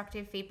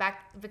constructive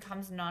feedback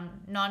becomes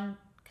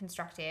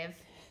non-constructive.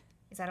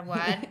 Is that a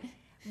word?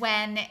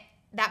 When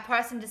that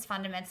person just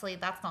fundamentally,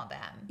 that's not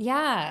them.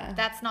 Yeah.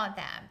 That's not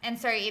them. And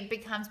so it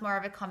becomes more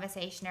of a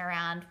conversation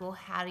around, well,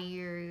 how do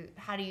you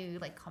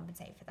like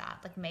compensate for that?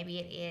 Like maybe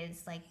it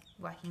is like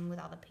working with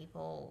other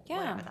people,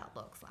 whatever that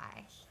looks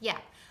like. Yeah.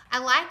 I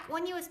like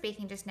when you were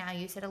speaking just now,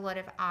 you said a lot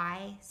of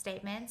I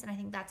statements, and I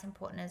think that's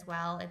important as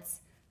well. It's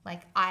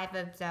like, I've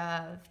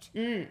observed,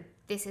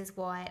 this is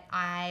what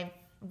I've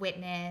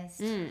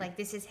witnessed, like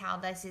this is how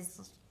this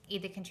is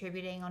either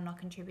contributing or not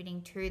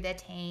contributing to the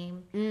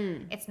team.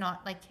 It's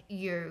not like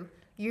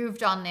you've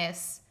done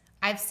this.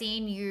 I've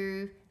seen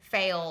you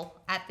fail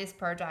at this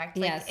project.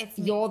 Like, Yes, it's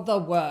you're the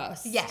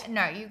worst. Yeah,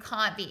 no, you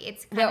can't be.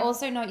 It's We're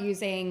also not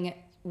using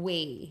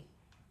we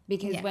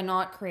because Yeah. we're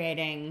not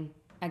creating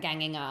a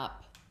ganging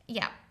up.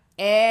 yeah,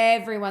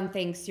 Everyone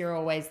thinks you're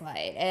always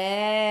late.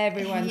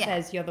 Everyone Yeah.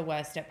 says you're the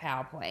worst at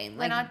PowerPoint.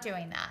 we're not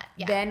doing that.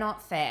 Yeah, They're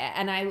not fair.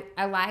 And I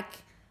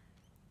like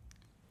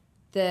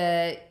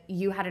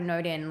you had a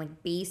note in,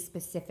 like, be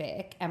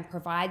specific and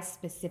provide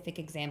specific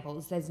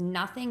examples. There's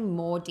nothing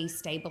more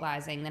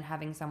destabilizing than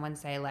having someone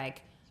say,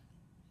 like,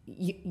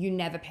 you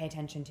never pay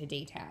attention to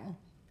detail.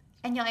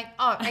 and you're like,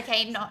 oh,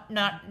 okay, not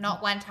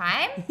one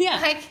time. Yeah.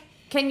 Like,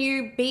 Can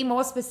you be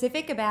more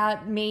specific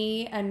about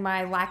me and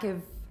my lack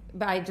of,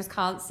 I just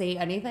can't see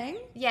anything?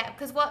 yeah,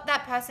 because what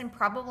that person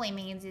probably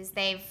means is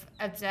they've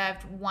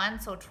observed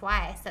once or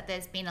twice that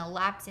there's been a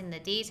lapse in the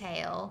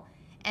detail,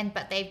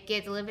 but they've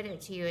delivered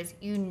it to you as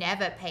you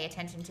never pay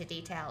attention to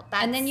detail.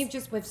 And then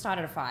we've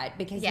started a fight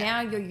because Yeah.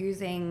 now you're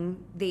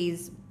using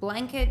these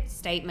blanket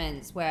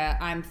statements where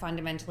I'm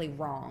fundamentally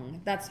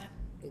wrong.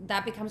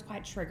 That becomes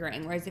quite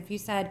triggering. Whereas if you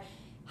said,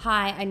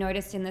 hi, I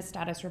noticed in the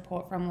status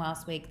report from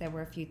last week there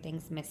were a few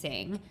things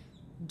missing.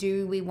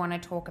 Do we want to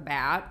talk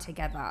about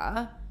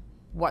together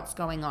what's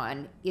going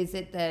on? Is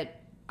it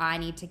that I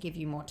need to give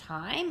you more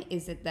time?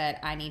 Is it that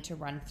I need to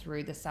run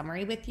through the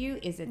summary with you?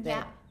 Is it that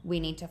Yeah. we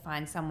need to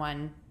find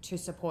someone to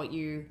support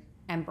you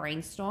and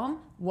brainstorm?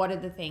 What are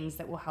the things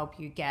that will help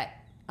you get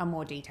a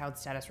more detailed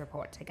status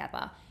report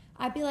together?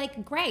 I'd be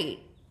like,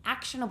 great,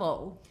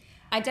 actionable,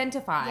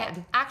 identified.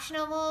 Yeah,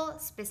 actionable,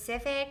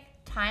 specific,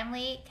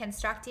 timely,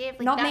 constructive.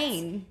 Like Not that's-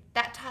 mean.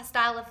 That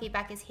style of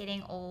feedback is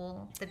hitting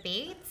all the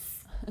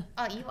beats.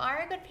 Oh, you are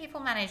a good people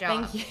manager.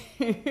 Thank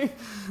you.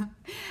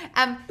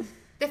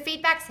 The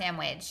feedback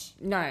sandwich.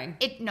 No.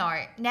 There's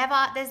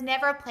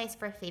never a place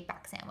for a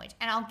feedback sandwich.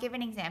 And I'll give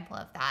an example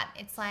of that.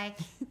 It's like,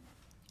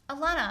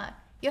 Alana,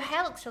 your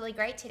hair looks really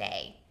great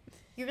today.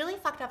 You really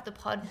fucked up the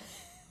pod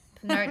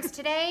notes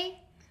today.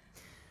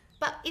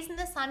 but isn't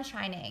the sun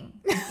shining?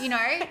 You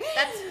know,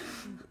 that's...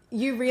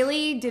 You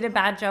really did a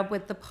bad job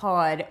with the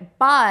pod,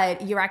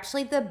 but you're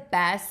actually the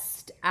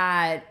best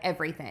at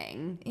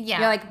everything. Yeah.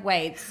 You're like,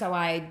 wait, so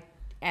I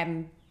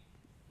am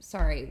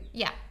sorry.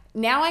 Yeah.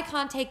 Now I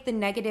can't take the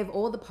negative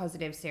or the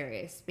positive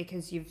serious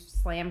because you've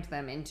slammed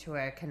them into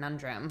a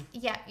conundrum.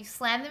 Yeah, you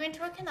slam them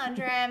into a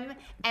conundrum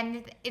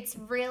and it's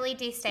really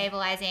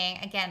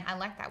destabilizing. Again, I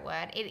like that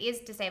word. It is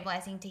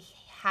destabilizing to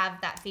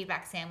have that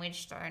feedback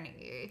sandwich thrown at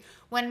you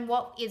when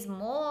what is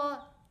more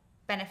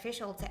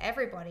beneficial to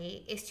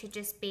everybody is to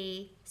just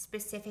be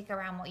specific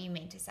around what you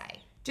mean to say.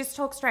 Just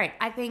talk straight.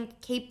 I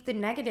think keep the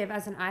negative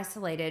as an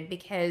isolated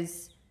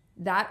because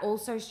that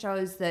also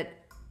shows that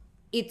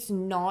it's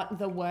not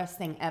the worst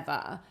thing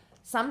ever.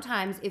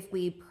 Sometimes if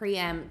we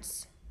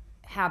preempt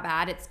how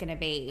bad it's going to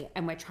be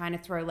and we're trying to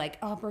throw like,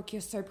 oh, Brooke,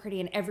 you're so pretty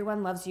and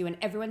everyone loves you and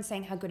everyone's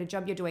saying how good a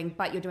job you're doing,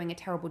 but you're doing a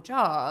terrible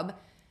job,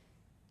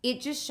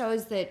 it just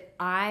shows that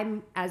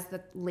I'm, as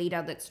the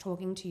leader that's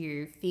talking to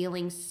you,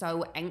 feeling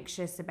so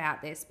anxious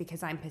about this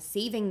because I'm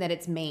perceiving that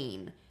it's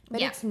mean.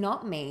 But it's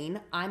not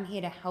mean. I'm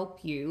here to help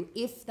you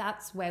if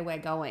that's where we're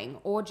going,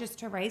 or just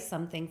to raise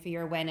something for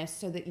your awareness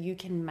so that you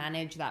can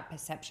manage that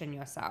perception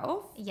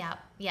yourself. Yeah,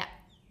 yeah.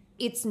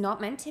 It's not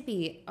meant to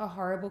be a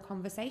horrible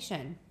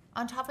conversation.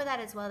 On top of that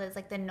as well, there's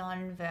like the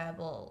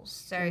non-verbals.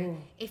 So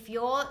if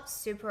you're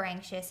super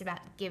anxious about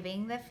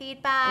giving the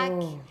feedback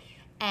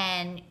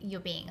and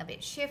you're being a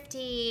bit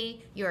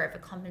shifty, you're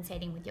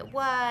overcompensating with your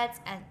words,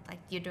 and like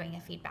you're doing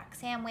a feedback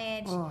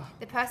sandwich,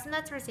 the person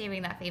that's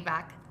receiving that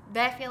feedback,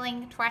 they're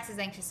feeling twice as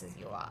anxious as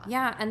you are.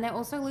 Yeah, and they're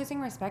also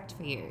losing respect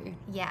for you.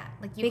 Yeah,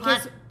 like you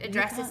can't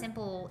address a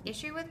simple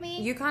issue with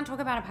me. You can't talk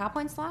about a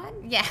PowerPoint slide?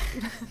 Yeah.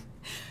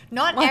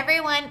 Not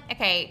everyone.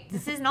 Okay,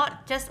 this is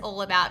not just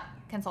all about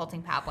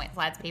consulting PowerPoint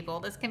slides, people.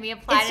 This can be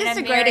applied in a It's just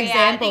a great myriad-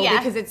 example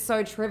because it's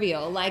so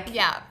trivial. Like,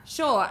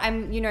 sure,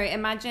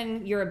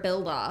 imagine you're a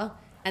builder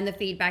and the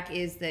feedback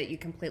is that you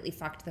completely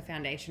fucked the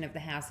foundation of the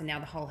house and now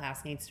the whole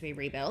house needs to be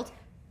rebuilt.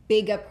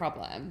 Bigger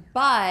problem.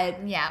 But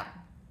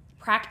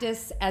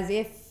practice as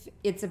if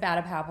it's about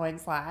a PowerPoint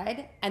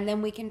slide and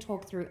then we can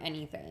talk through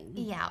anything.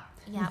 Yeah.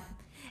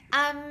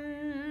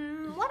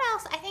 What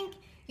else? I think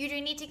you do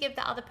need to give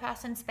the other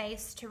person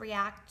space to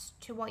react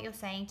to what you're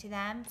saying to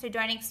them. So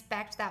don't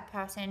expect that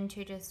person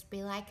to just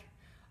be like,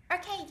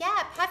 okay,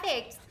 yeah,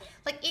 perfect.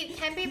 Like it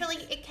can be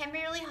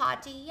really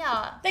hard to hear.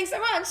 Thanks so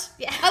much.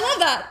 Yeah. I love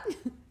that.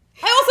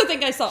 I also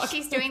think I suck.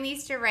 She's doing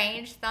these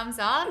deranged thumbs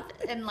up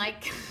and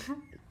like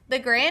the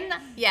grin.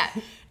 Yeah.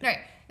 No.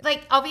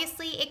 Like,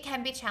 obviously, it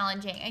can be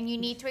challenging, and you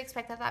need to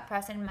expect that that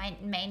person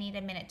may need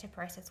a minute to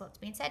process what's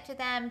been said to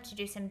them, to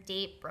do some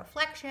deep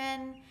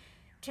reflection,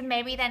 to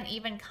maybe then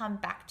even come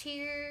back to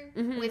you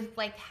with,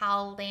 like,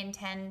 how they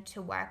intend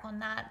to work on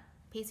that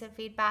piece of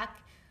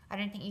feedback. I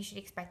don't think you should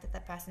expect that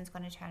the person's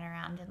going to turn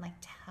around and, like,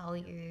 tell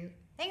you,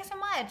 thanks so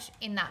much,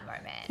 in that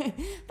moment.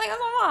 Thanks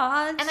so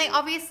much. And, like,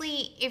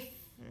 obviously, if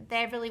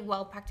they're really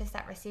well practiced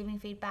at receiving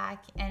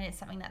feedback and it's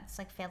something that's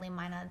like fairly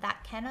minor,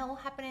 that can all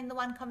happen in the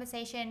one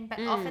conversation, but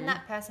often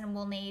that person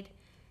will need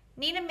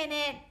a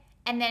minute,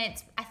 and then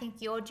it's, I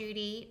think, your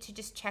duty to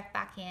just check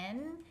back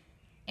in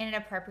an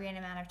appropriate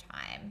amount of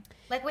time.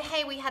 Like,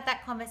 we had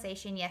that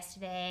conversation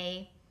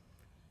yesterday,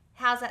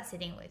 how's that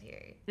sitting with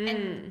you?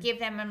 And give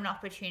them an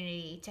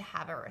opportunity to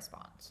have a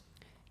response.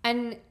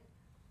 And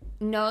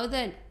know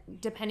that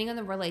depending on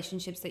the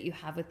relationships that you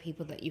have with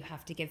people that you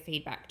have to give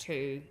feedback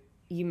to,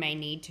 you may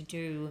need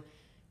to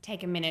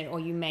take a minute, or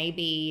you may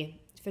be,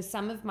 for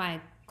some of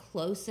my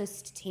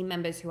closest team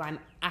members who I'm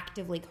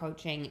actively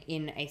coaching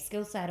in a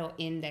skill set or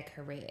in their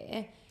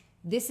career,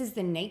 this is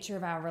the nature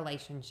of our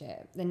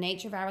relationship. The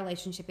nature of our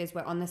relationship is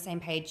we're on the same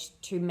page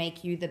to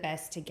make you the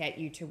best, to get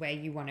you to where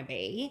you want to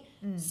be.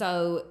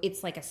 So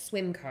it's like a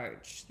swim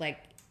coach. Like,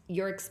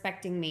 you're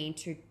expecting me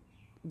to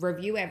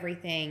review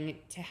everything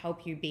to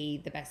help you be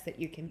the best that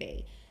you can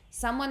be.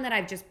 Someone that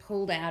I've just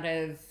pulled out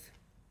of,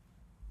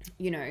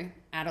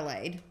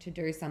 Adelaide to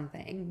do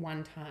something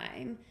one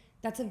time,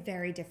 that's a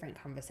very different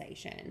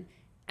conversation.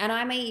 And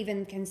I may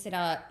even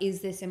consider, is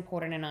this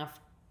important enough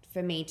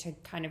for me to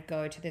kind of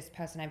go to this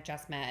person I've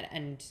just met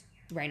and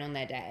rain on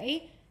their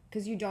day?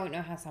 Because you don't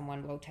know how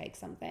someone will take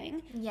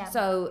something. Yeah.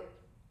 So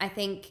I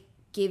think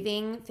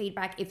giving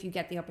feedback, if you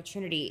get the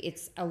opportunity,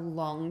 it's a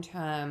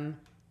long-term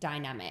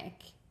dynamic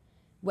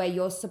where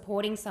you're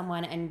supporting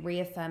someone and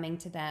reaffirming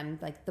to them,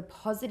 like, the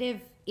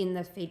positive in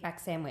the feedback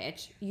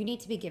sandwich. You need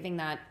to be giving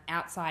that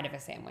outside of a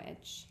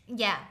sandwich.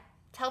 Yeah.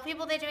 Tell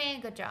people they're doing a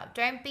good job.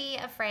 Don't be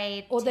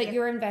afraid or to that give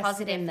you're invested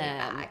positive in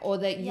them feedback. Or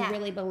that you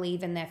really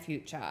believe in their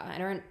future. I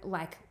don't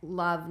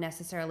love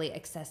necessarily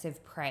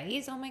excessive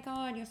praise. Oh my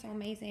God, you're so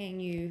amazing.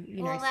 You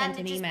sent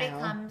an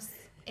email.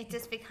 It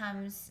just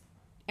becomes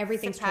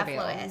everything's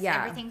trivial.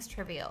 Yeah. Everything's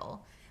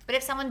trivial. But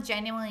if someone's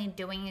genuinely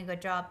doing a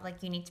good job,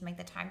 like, you need to make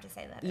the time to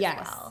say that as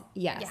well.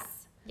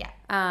 Yes.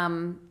 Yeah.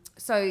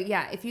 So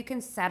yeah, if you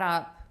can set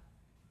up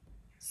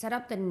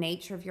the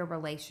nature of your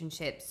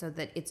relationship so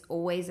that it's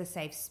always a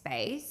safe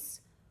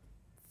space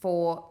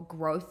for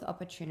growth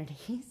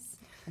opportunities.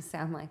 I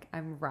sound like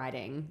I'm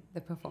writing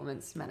the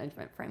performance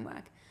management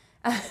framework.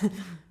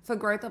 For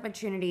growth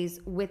opportunities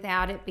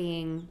without it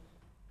being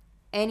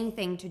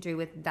anything to do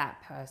with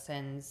that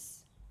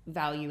person's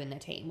value in the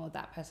team or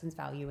that person's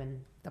value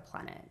in the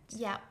planet.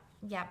 Yep.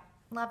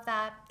 Love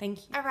that. Thank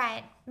you. All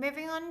right,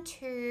 moving on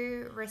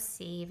to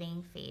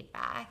receiving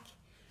feedback.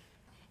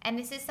 And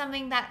this is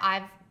something that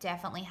I've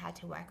definitely had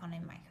to work on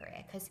in my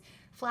career, because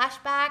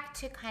flashback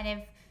to kind of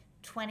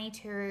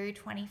 22,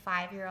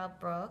 25-year-old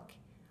Brooke,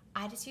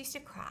 I just used to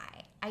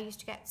cry. I used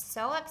to get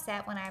so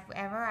upset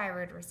whenever I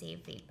would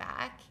receive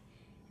feedback.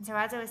 And so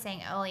as I was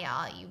saying earlier,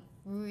 you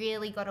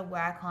really got to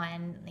work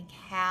on like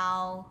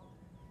how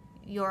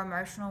your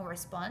emotional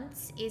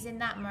response is in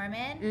that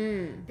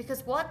moment.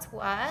 Because what's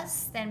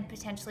worse than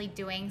potentially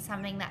doing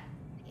something that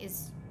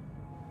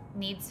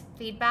needs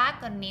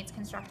feedback or needs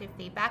constructive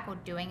feedback, or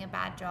doing a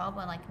bad job,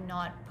 or like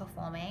not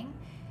performing,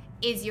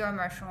 is your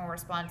emotional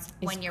response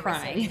when you're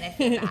receiving the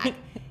feedback.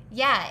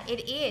 Yeah,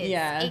 it is.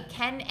 Yeah. It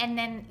can, and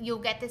then you'll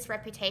get this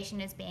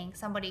reputation as being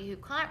somebody who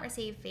can't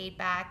receive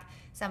feedback,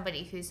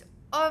 somebody who's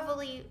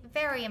overly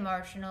very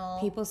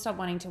emotional. People stop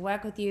wanting to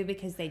work with you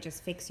because they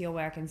just fix your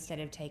work instead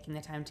of taking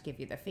the time to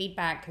give you the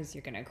feedback because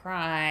you're going to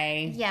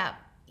cry. Yeah.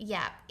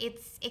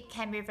 It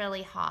can be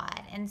really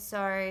hard. And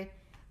so,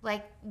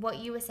 like what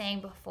you were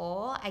saying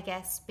before, I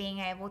guess being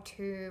able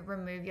to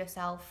remove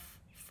yourself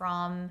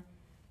from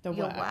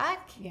your work.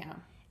 Yeah.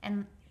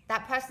 And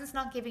that person's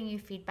not giving you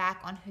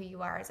feedback on who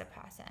you are as a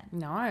person.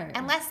 No.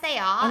 Unless they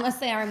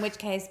are, in which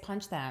case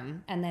punch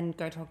them and then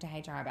go talk to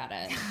HR about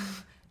it.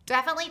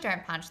 Definitely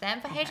don't punch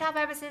them. For HR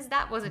purposes,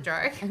 that was a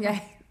joke.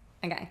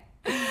 Okay.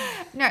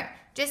 No,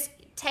 just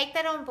take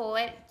that on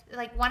board.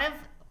 Like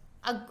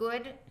a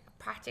good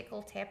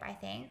practical tip, I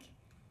think,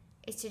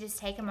 is to just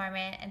take a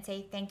moment and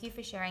say, thank you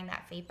for sharing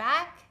that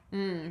feedback.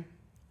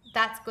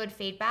 That's good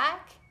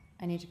feedback.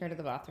 I need to go to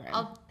the bathroom.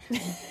 No,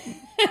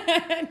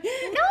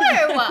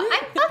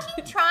 I'm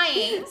fucking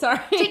trying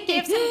to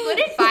give some good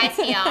advice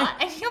here,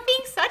 and you're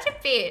being such a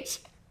bitch.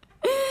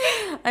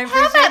 How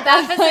about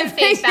that for some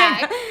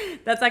feedback?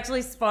 That's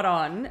actually spot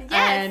on. Yes.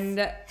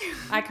 And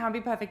I can't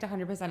be perfect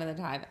 100% of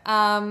the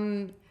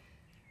time.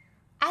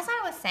 As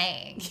I was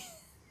saying,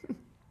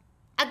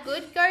 a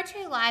good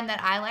go-to line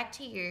that I like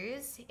to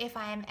use if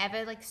I am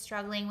ever like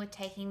struggling with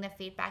taking the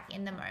feedback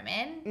in the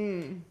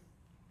moment,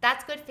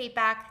 that's good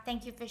feedback.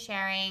 Thank you for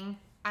sharing.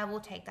 I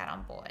will take that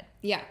on board.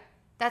 Yeah.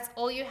 That's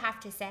all you have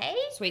to say.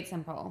 Sweet,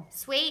 simple.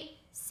 Sweet,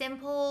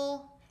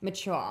 simple.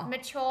 Mature.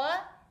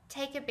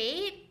 Take a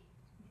beat.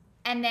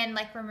 And then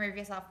like remove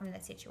yourself from the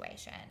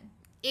situation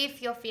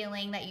if you're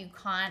feeling that you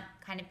can't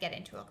kind of get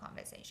into a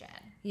conversation.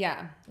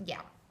 Yeah.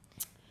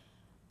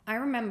 I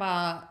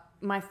remember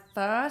my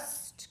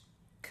first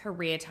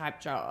career type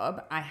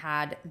job, I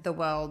had the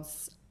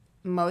world's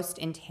most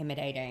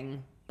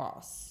intimidating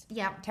boss.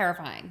 Yeah.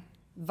 Terrifying.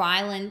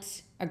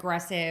 Violent,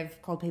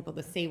 aggressive, called people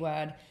the C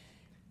word.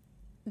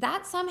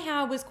 That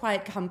somehow was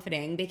quite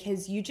comforting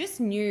because you just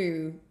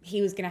knew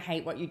he was going to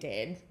hate what you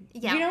did.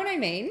 Yeah. You know what I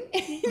mean?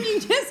 You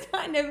just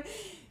kind of,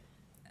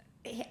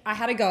 I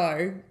had a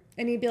go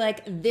and he'd be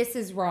like, this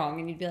is wrong.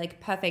 And you'd be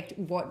like, perfect.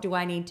 What do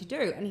I need to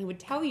do? And he would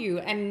tell you.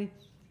 And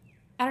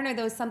I don't know,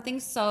 there was something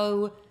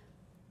so,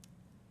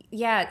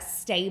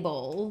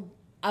 stable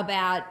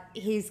about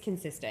he's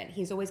consistent.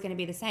 He's always going to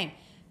be the same.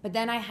 But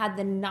then I had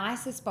the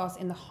nicest boss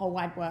in the whole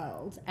wide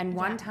world. And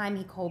one time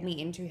he called me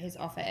into his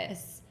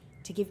office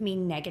to give me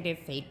negative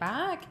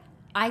feedback.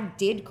 I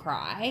did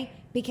cry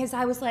because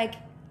I was like,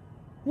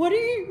 what do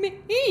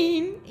you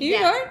mean? You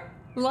don't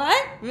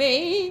like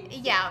me?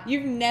 Yeah.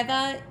 You've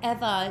never,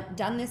 ever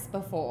done this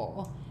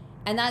before.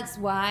 And that's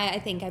why I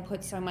think I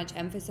put so much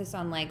emphasis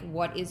on like,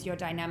 what is your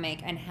dynamic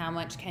and how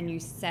much can you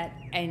set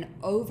an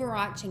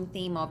overarching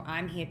theme of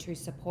I'm here to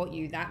support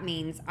you. That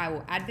means I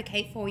will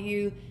advocate for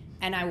you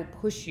and I will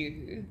push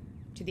you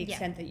to the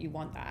extent that you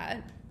want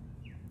that.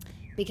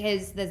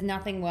 Because there's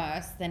nothing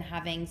worse than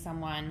having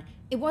someone,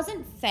 it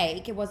wasn't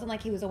fake. It wasn't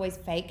like he was always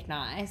fake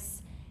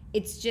nice.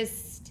 It's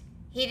just,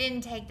 he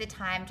didn't take the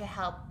time to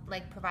help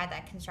like provide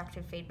that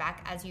constructive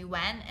feedback as you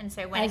went. And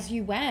so when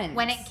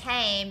it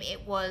came,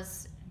 it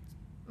was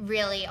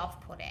really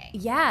off-putting.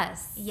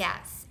 Yes.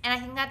 And I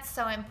think that's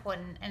so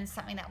important, and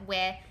something that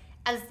we're,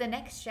 as the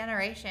next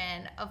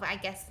generation of, I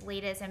guess,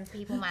 leaders and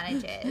people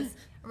managers,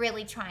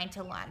 really trying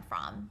to learn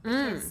from,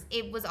 because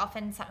it was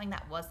often something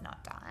that was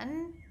not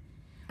done.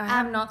 I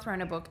have not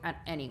thrown a book at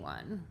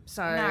anyone.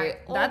 So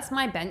that's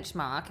my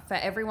benchmark for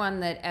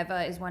everyone that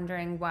ever is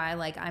wondering why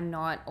like I'm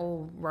not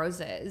all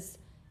roses.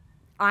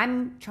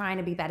 I'm trying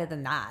to be better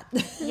than that.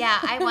 Yeah,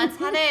 I once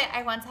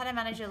had a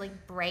manager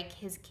like break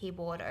his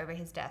keyboard over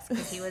his desk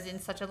because he was in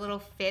such a little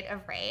fit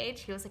of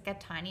rage. He was like a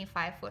tiny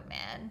 5-foot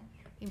man.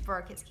 He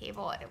broke his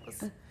keyboard. It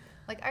was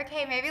like,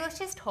 okay, maybe let's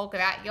just talk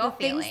about your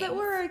feelings. Things that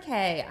were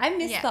okay. I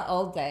miss the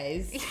old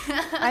days.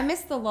 I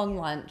miss the long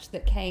lunch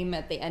that came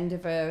at the end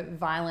of a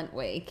violent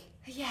week.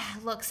 Yeah,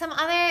 look, some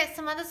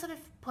other sort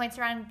of points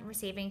around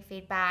receiving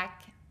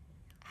feedback.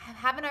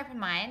 Have an open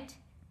mind.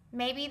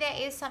 Maybe there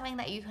is something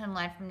that you can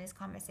learn from this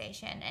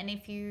conversation. And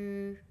if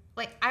you,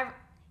 like,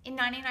 in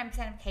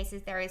 99% of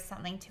cases, there is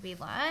something to be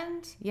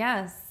learned.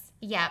 Yes.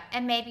 Yeah.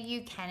 And maybe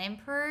you can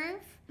improve.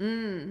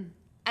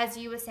 As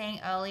you were saying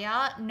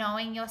earlier,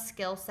 knowing your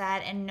skill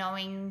set and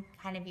knowing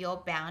kind of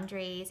your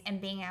boundaries and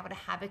being able to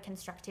have a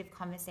constructive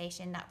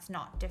conversation that's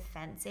not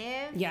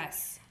defensive.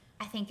 Yes.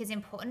 I think is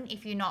important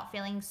if you're not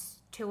feeling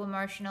too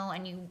emotional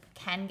and you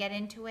can get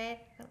into it.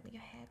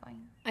 Your hair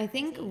going. I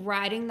think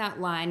riding that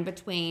line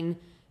between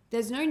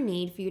there's no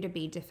need for you to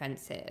be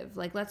defensive.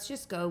 Like, let's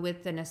just go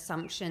with an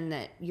assumption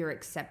that you're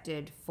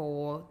accepted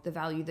for the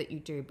value that you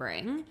do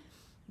bring.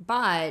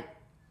 But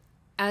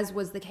as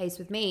was the case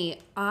with me,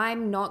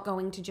 I'm not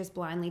going to just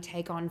blindly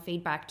take on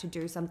feedback to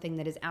do something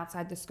that is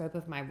outside the scope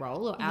of my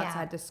role or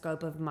outside the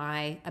scope of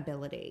my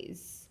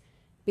abilities.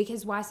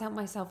 Because why set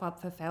myself up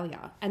for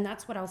failure? And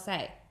that's what I'll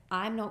say.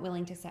 I'm not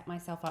willing to set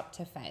myself up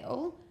to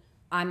fail.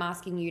 I'm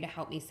asking you to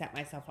help me set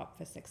myself up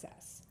for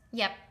success.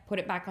 Yep. Put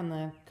it back on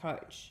the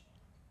coach.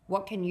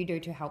 What can you do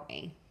to help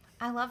me?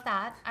 I love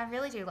that. I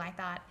really do like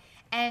that.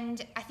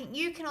 And I think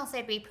you can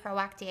also be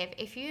proactive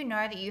if you know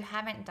that you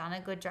haven't done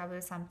a good job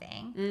of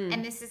something.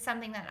 And this is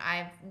something that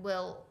I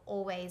will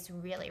always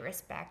really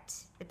respect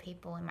the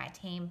people in my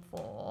team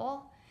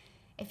for.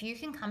 If you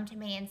can come to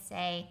me and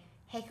say,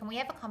 hey, can we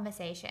have a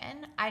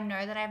conversation? I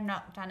know that I've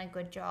not done a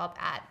good job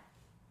at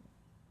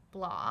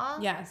blah.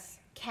 Yes.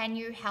 Can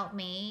you help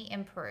me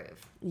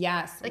improve?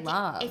 Yes. Like,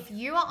 love. if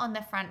you are on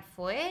the front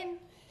foot,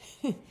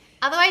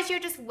 otherwise you're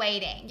just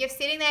waiting. You're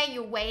sitting there,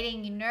 you're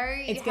waiting, you know.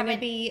 It's going to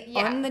be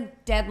on the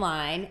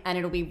deadline and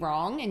it'll be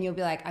wrong and you'll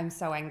be like, I'm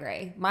so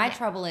angry. My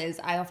trouble is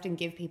I often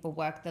give people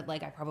work that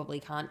like I probably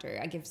can't do.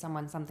 I give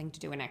someone something to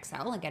do in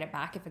Excel. I get it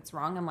back. If it's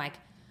wrong, I'm like,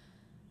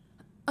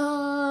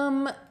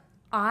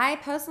 I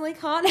personally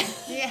can't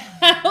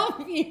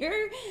help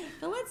you,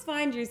 but let's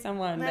find you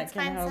someone that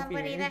can help you. Let's find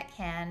somebody that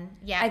can.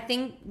 Yeah. I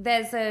think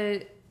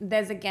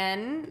there's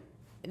again,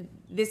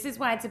 this is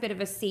why it's a bit of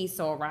a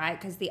seesaw, right?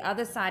 Because the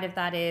other side of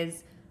that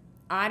is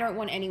I don't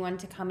want anyone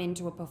to come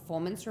into a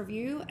performance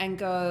review and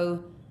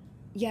go,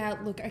 yeah,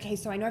 look, okay,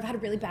 so I know I've had a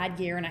really bad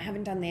year and I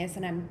haven't done this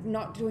and I'm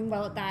not doing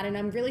well at that and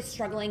I'm really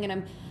struggling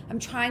and I'm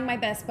trying my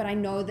best, but I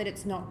know that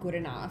it's not good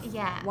enough.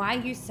 Yeah. Why are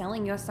you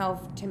selling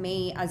yourself to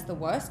me as the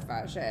worst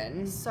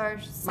version? So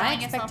my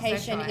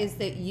expectation is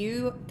that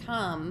you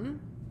come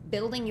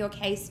building your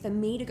case for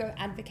me to go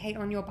advocate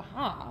on your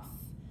behalf.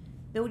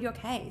 Build your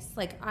case.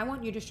 Like, I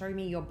want you to show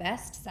me your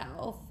best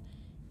self.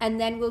 And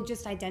then we'll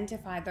just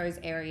identify those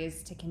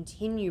areas to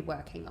continue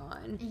working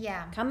on.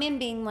 Yeah. Come in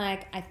being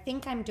like, I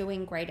think I'm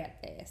doing great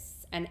at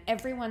this. And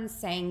everyone's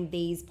saying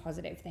these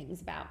positive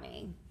things about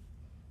me.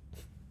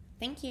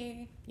 Thank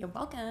you. You're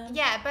welcome.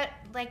 Yeah, but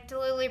like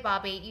Delulu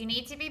Barbie, you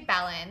need to be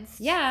balanced.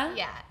 Yeah.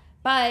 Yeah.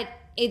 But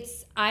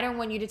I don't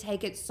want you to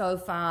take it so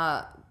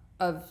far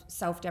of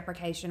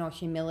self-deprecation or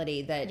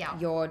humility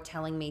that you're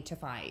telling me to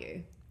fire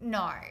you.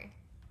 No.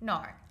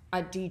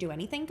 Do you do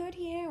anything good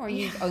here or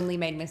you've only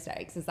made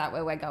mistakes? Is that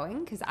where we're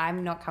going? Because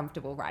I'm not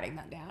comfortable writing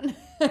that down.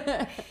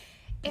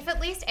 If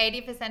at least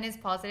 80% is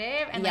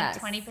positive and like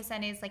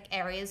 20% is like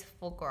areas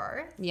for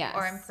growth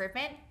or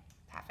improvement,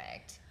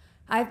 perfect.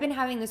 I've been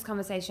having this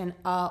conversation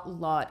a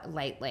lot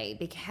lately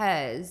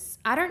because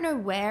I don't know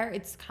where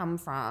it's come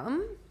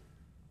from.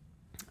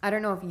 I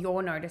don't know if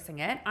you're noticing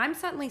it. I'm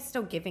certainly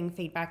still giving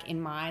feedback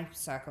in my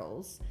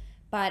circles,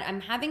 but I'm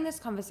having this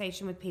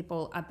conversation with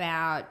people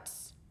about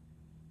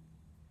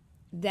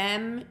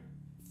them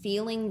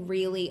feeling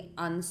really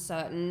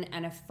uncertain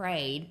and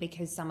afraid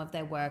because some of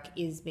their work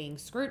is being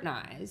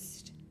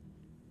scrutinized.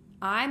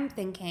 I'm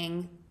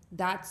thinking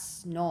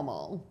that's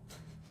normal.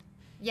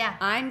 Yeah.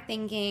 I'm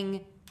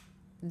thinking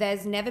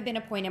there's never been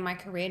a point in my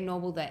career, nor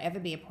will there ever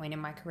be a point in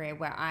my career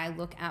where I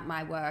look at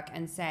my work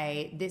and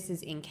say, this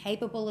is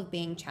incapable of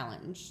being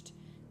challenged.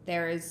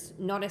 There is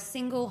not a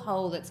single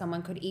hole that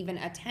someone could even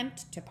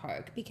attempt to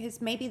poke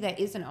because maybe there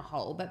isn't a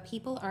hole, but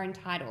people are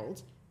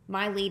entitled.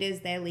 My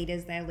leaders, their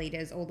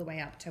leaders, all the way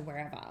up to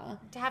wherever.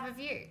 To have a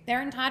view.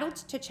 They're entitled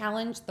to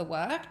challenge the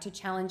work, to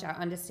challenge our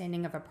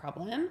understanding of a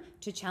problem,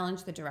 to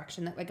challenge the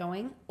direction that we're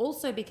going.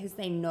 Also because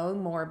they know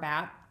more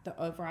about the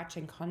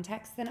overarching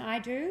context than I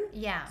do.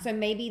 Yeah. So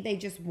maybe they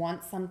just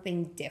want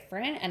something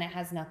different and it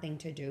has nothing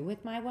to do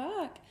with my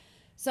work.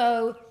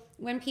 So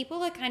when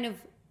people are kind of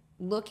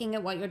looking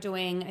at what you're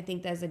doing, I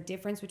think there's a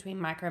difference between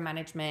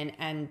micromanagement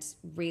and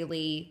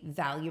really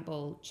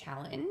valuable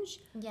challenge.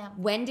 Yeah.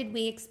 When did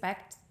we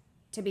expect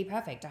to be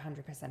perfect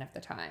 100% of the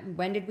time?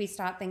 When did we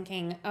start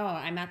thinking, oh,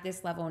 I'm at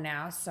this level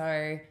now,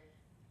 so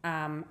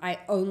I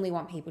only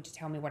want people to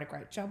tell me what a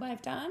great job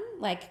I've done?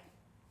 Like,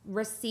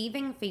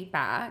 receiving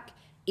feedback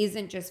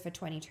isn't just for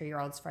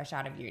 22-year-olds fresh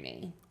out of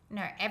uni.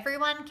 No,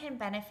 everyone can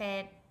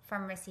benefit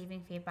from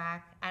receiving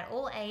feedback at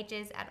all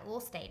ages, at all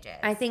stages.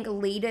 I think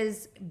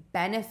leaders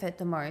benefit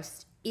the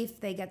most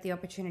if they get the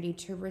opportunity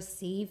to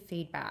receive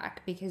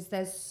feedback because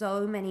there's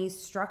so many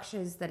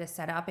structures that are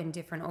set up in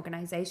different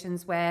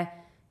organizations where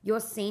your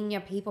senior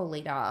people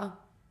leader,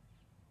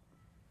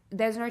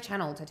 there's no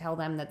channel to tell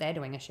them that they're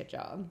doing a shit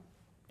job.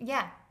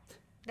 Yeah,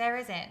 there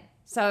isn't.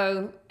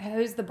 So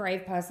who's the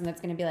brave person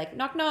that's going to be like,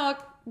 knock,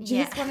 knock,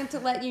 just wanted to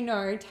let you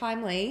know,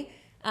 timely,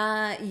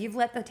 you've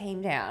let the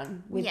team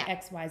down with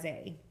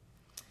XYZ.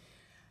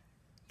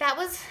 That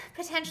was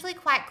potentially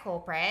quite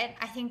corporate.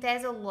 I think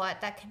there's a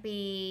lot that could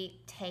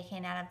be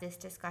taken out of this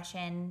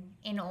discussion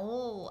in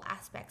all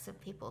aspects of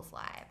people's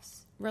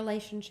lives.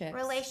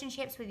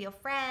 Relationships with your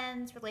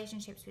friends,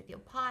 relationships with your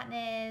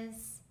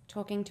partners.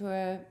 Talking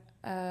to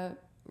a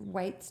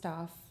wait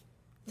staff.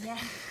 Yeah.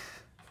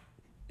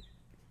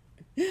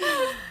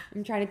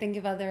 I'm trying to think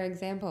of other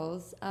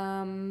examples.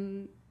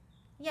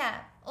 Yeah,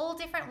 all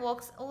different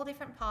walks, all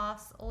different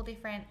paths, all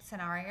different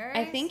scenarios.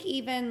 I think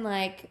even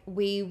like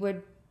we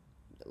would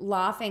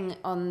laughing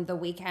on the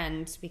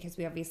weekend because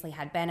we obviously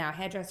had Ben, our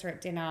hairdresser,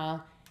 at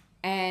dinner,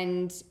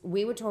 and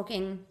we were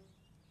talking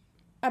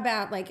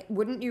about like,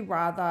 wouldn't you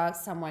rather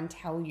someone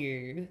tell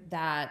you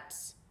that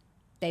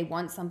they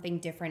want something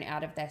different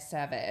out of their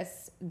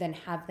service than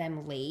have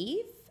them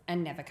leave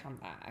and never come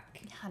back?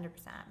 100%.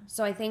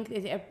 So I think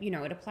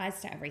it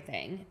applies to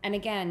everything. And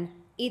again,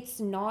 it's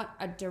not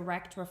a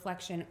direct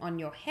reflection on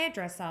your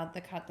hairdresser,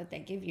 the cut that they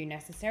give you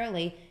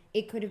necessarily.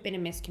 It could have been a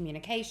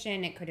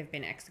miscommunication. It could have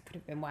been X. It could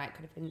have been Y. It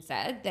could have been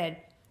Z.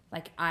 That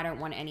like, I don't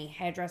want any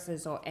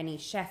hairdressers or any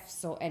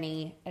chefs or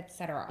any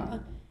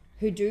etc.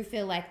 who do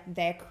feel like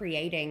they're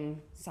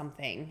creating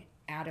something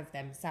out of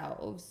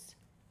themselves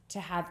to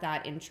have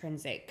that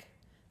intrinsic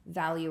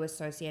value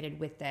associated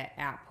with their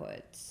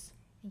outputs.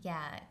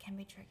 Yeah, it can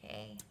be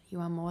tricky.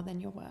 You are more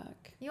than your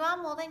work. You are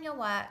more than your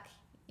work.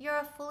 You're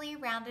a fully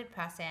rounded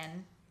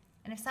person.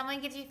 And if someone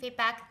gives you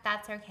feedback,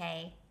 that's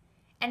okay.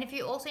 And if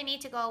you also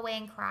need to go away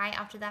and cry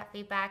after that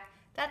feedback,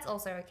 that's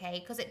also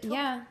okay. Because it took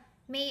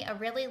me a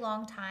really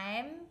long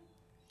time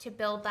to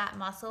build that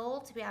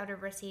muscle to be able to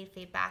receive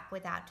feedback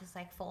without just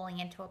like falling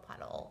into a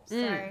puddle.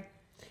 So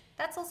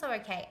that's also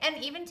okay.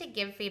 And even to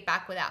give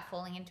feedback without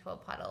falling into a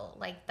puddle,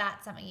 like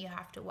that's something you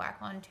have to work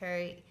on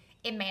too.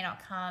 It may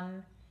not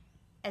come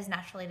as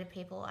naturally to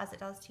people as it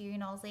does to you,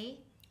 Nolsey.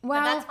 Well,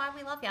 but that's why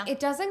we love you. It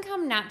doesn't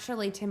come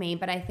naturally to me,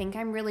 but I think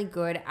I'm really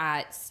good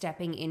at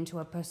stepping into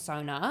a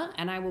persona,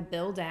 and I will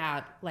build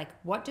out like,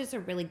 what does a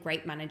really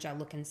great manager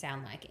look and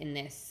sound like in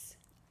this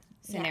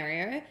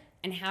scenario,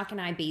 and how can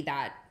I be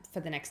that for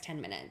the next 10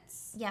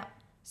 minutes? Yeah.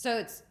 So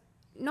it's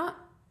not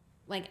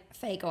like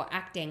fake or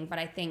acting, but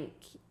I think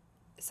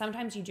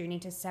sometimes you do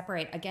need to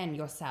separate, again,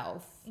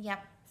 yourself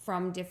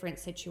from different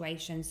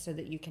situations so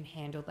that you can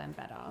handle them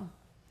better.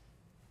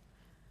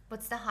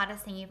 What's the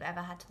hardest thing you've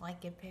ever had to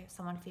like give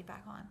someone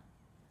feedback on?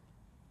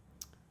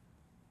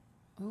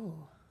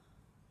 Oh,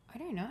 I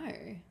don't know.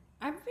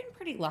 I've been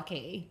pretty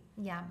lucky.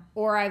 Yeah.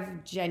 Or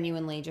I've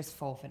genuinely just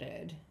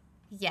forfeited.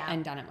 Yeah.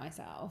 And done it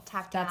myself.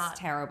 Tapped That's out.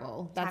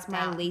 terrible. That's Tapped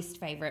my out. least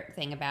favorite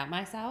thing about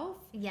myself.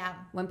 Yeah.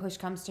 When push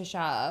comes to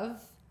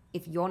shove,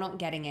 if you're not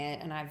getting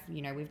it, and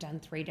we've done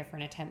 3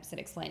 different attempts at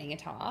explaining a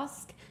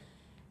task,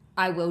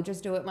 I will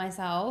just do it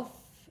myself.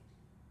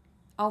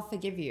 I'll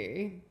forgive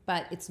you,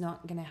 but it's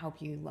not going to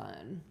help you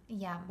learn.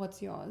 Yeah.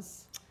 What's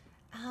yours?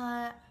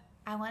 I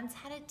once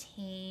had a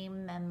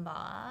team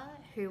member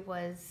who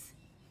was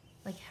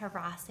like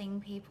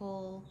harassing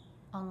people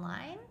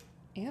online.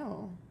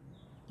 Ew.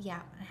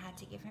 Yeah, and I had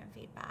to give him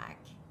feedback.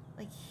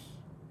 Like,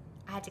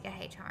 I had to get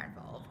HR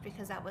involved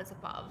because that was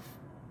above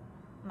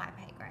my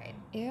pay grade.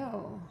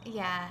 Ew.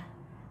 Yeah,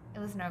 it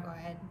was no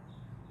good.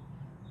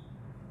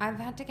 I've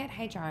had to get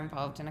HR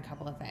involved in a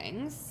couple of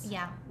things.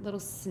 Yeah. Little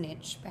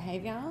snitch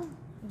behavior.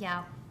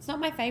 Yeah. It's not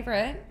my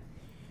favorite.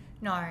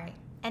 No.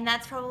 And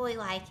that's probably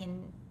like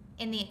in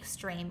the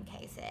extreme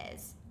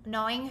cases.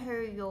 Knowing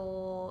who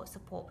your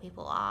support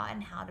people are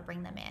and how to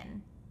bring them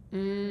in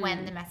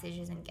when the message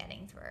isn't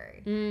getting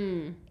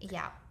through.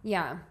 Yeah.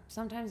 Yeah.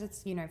 Sometimes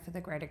it's, for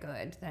the greater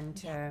good than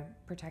to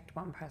protect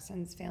one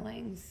person's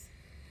feelings.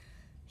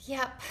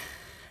 Yep.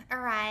 All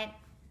right.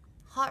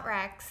 Hot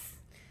Rex.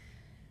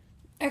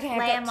 Okay,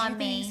 lay them on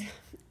me.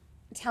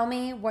 Tell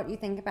me what you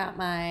think about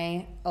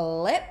my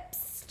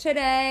lips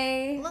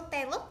today. Look,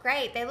 they look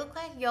great. They look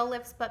like your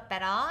lips, but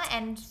better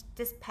and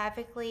just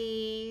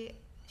perfectly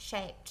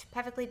shaped,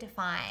 perfectly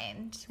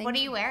defined. What are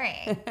you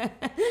wearing?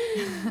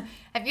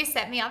 Have you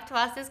set me up to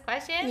ask this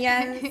question?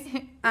 Yes.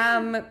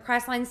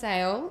 Priceline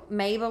sale,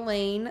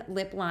 Maybelline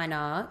lip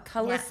liner,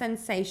 Color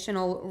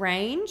Sensational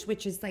range,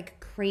 which is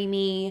like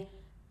creamy,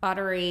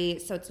 buttery,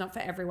 so it's not for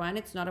everyone.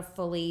 It's not a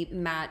fully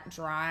matte,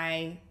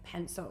 dry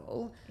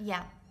pencil.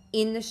 Yeah.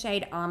 In the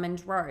shade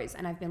Almond Rose.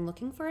 And I've been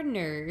looking for a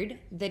nude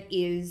that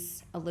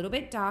is a little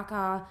bit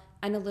darker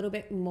and a little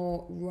bit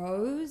more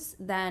rose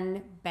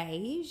than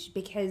beige,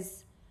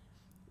 because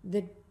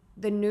the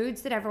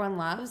nudes that everyone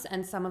loves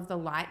and some of the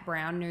light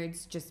brown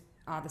nudes just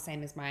are the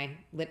same as my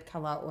lip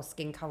color or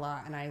skin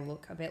color, and I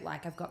look a bit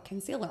like I've got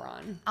concealer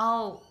on.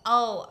 Oh,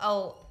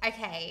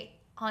 okay.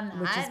 On that.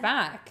 Which is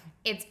back.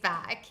 It's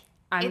back.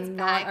 I'm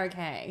not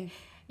okay.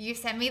 You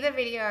sent me the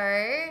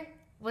video.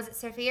 Was it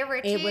Sophia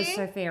Richie? It was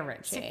Sophia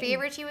Richie. Sophia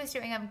Richie was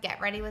doing a Get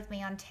Ready With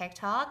Me on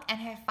TikTok, and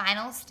her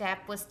final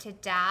step was to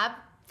dab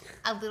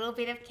a little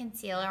bit of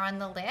concealer on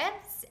the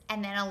lips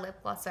and then a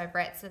lip gloss over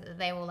it so that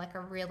they were like a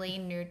really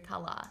nude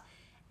color.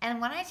 And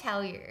when I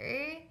tell you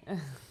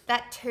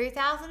that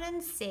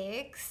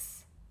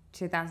 2006,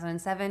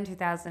 2007,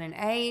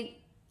 2008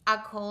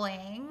 are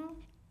calling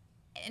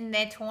and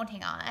they're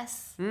taunting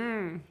us.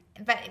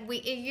 But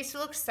it used to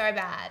look so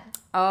bad.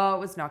 Oh, it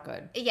was not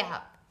good.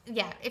 Yeah.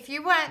 If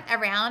you weren't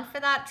around for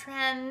that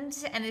trend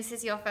and this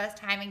is your first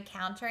time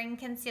encountering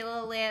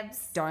concealer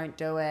lips, Don't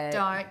do it.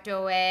 don't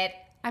do it.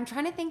 I'm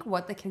trying to think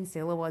what the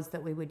concealer was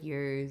that we would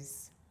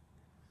use.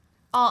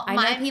 Oh, I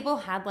know people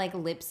had like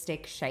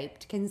lipstick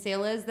shaped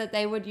concealers that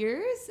they would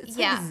use. It's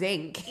like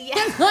zinc. Yeah.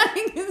 It's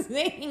like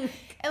zinc.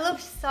 It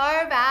looked so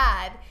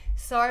bad.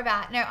 So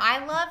bad. No,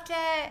 I loved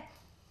it.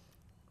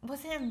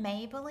 Was it a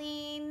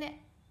Maybelline?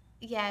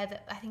 Yeah,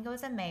 I think it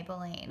was a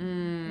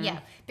Maybelline. Yeah,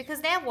 because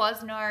there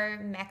was no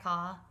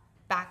Mecca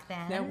back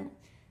then.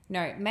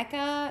 No,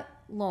 Mecca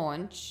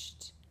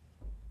launched,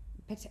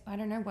 but I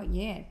don't know what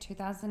year,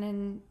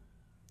 2009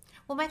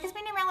 Well, Mecca's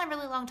been around a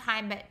really long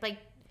time, but like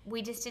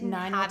we just didn't or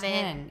have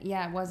 10. it.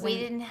 Yeah, it wasn't. We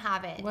didn't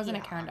have it. It wasn't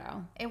at here.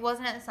 Carindale. It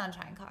wasn't at the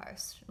Sunshine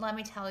Coast. Let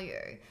me tell you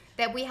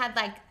that we had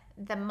like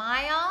the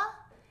Maya,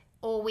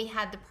 or we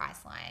had the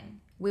Priceline.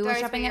 We were Those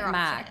shopping your at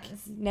MAC.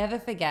 options. Never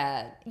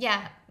forget.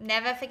 Yeah,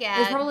 never forget.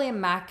 It was probably a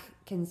MAC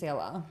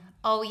concealer.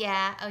 Oh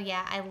yeah.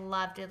 I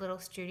loved a little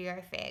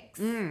Studio Fix.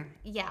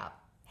 Yeah,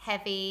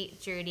 heavy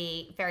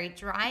duty, very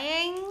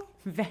drying,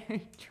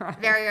 Very dry.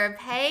 very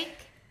opaque.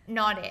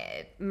 Not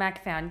it.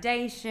 MAC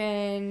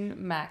foundation,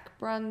 MAC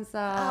bronzer.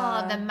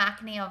 Oh, the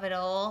acne of it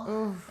all.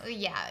 Oof.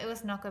 Yeah, it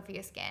was not good for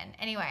your skin.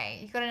 Anyway,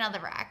 you got another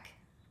rack.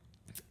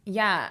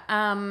 Yeah.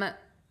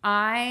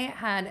 I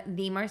had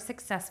the most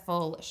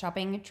successful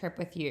shopping trip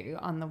with you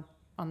on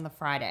the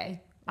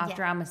Friday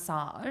after our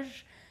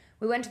massage.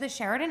 We went to the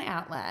Sheridan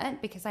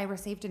outlet because I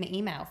received an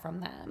email from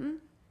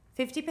them.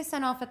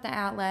 50% off at the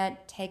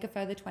outlet, take a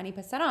further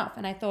 20% off.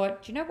 And I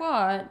thought, do you know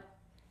what?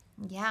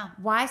 Yeah.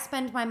 Why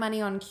spend my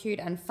money on cute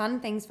and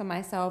fun things for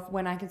myself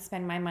when I could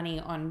spend my money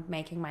on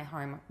making my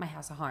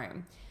house a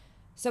home?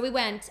 So we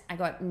went, I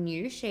got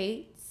new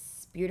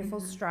sheets, beautiful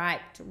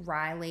striped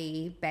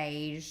Riley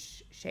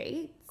beige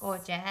sheets.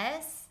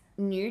 Gorgeous.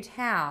 New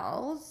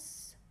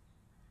towels,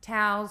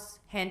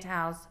 hand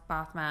towels,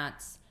 bath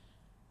mats,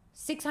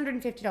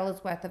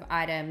 $650 worth of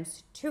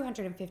items,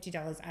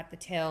 $250 at the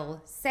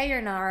till.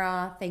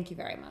 Sayonara, thank you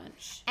very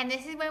much. And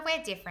this is where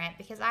we're different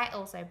because I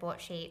also bought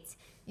sheets.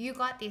 You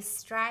got these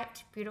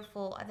striped,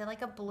 beautiful, are they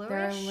like a bluish?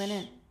 They're a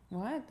linen.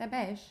 What? They're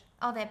beige.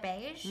 Oh, they're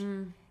beige?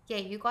 Yeah,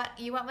 you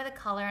went with a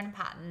colour and a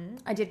pattern.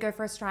 I did go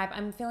for a stripe.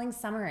 I'm feeling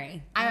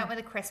summery. I went with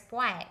a crisp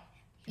white.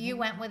 You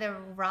went with a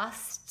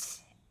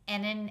rust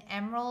and an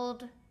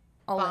emerald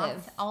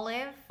Olive.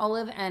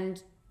 olive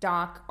And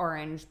dark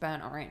orange,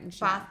 burnt orange.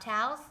 bath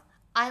towels.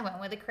 I went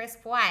with a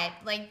crisp white.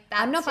 Like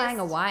that's I'm not buying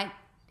a just- white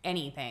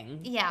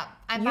anything. Yeah,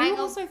 I'm You buying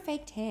also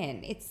fake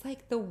tan. It's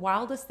like the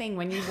wildest thing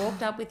when you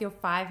walked up with your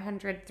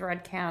 500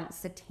 thread count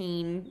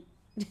sateen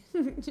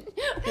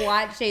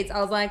white sheets. I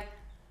was like,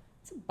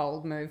 it's a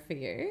bold move for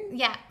you.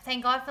 Yeah,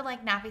 thank God for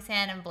like nappy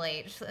sand and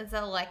bleach. That's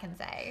all I can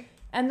say.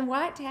 And the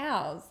white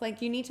towels,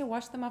 like you need to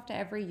wash them after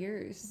every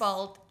use.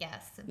 Bold,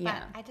 yes.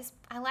 Yeah. But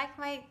I like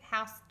my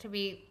house to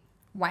be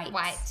White.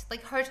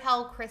 like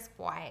hotel crisp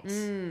white.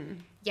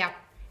 Yep.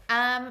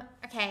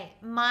 Okay,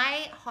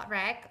 my hot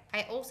rec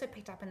I also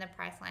picked up in the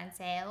Priceline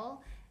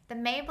sale. The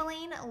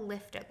Maybelline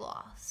Lifter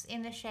Gloss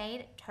in the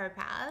shade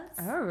Topaz.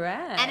 All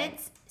right. And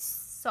it's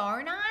so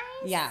nice.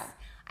 Yeah.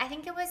 I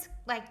think it was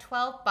like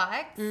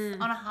 $12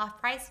 on a half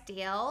price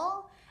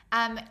deal.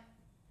 The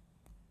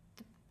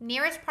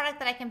nearest product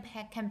that I can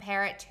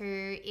compare it to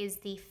is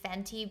the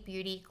Fenty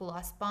Beauty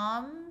Gloss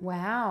Bomb.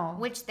 Wow.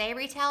 Which they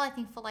retail, I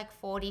think, for like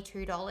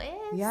 $42.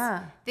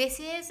 Yeah. This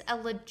is a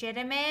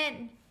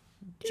legitimate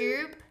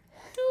dupe,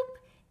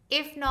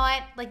 if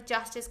not like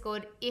just as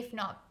good, if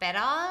not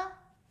better,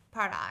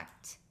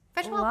 product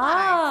for $12.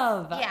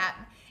 Love. Yeah,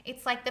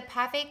 it's like the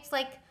perfect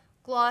like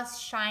gloss,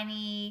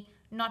 shiny,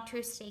 not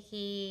too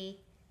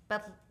sticky,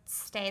 but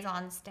stays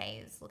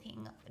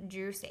looking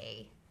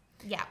juicy.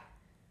 Yeah.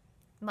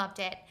 Loved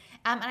it.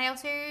 And I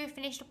also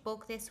finished a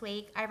book this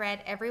week. I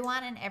read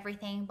Everyone and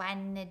Everything by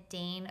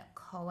Nadine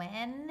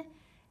Cohen,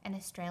 an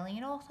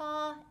Australian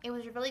author. It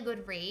was a really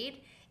good read.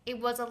 It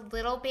was a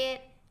little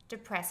bit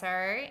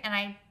depresso, and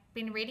I've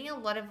been reading a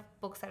lot of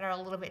books that are a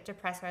little bit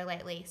depresso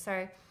lately.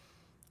 So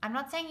I'm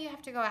not saying you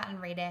have to go out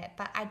and read it,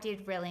 but I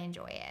did really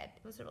enjoy it.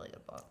 It was a really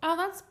good book. Oh,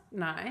 that's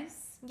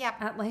nice. Yep.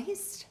 At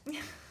least.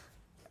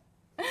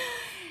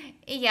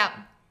 Yep.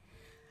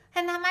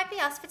 And that might be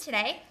us for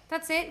today.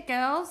 That's it,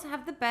 girls.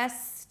 Have the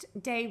best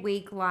day,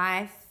 week,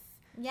 life.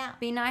 Yeah.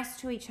 Be nice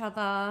to each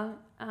other.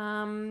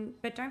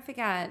 But don't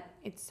forget,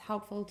 it's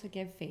helpful to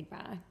give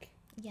feedback.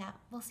 Yeah.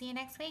 We'll see you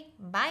next week.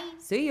 Bye.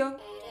 See ya.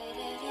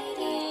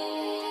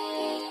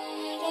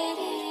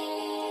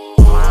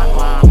 Blah,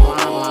 blah,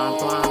 blah, blah,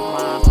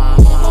 blah, blah,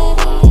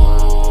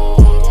 blah.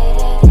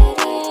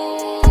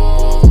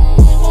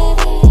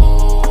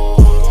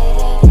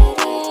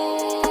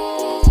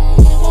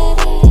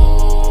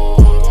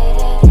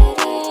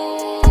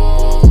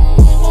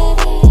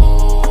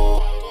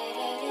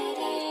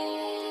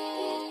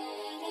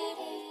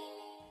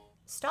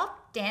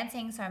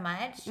 sing so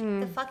much,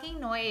 the fucking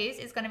noise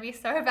is going to be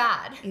so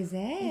bad. Is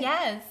it?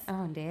 Yes.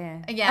 Oh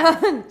dear.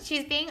 Yeah.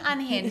 She's being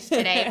unhinged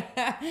today.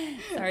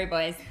 Sorry,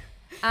 boys.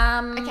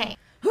 Okay.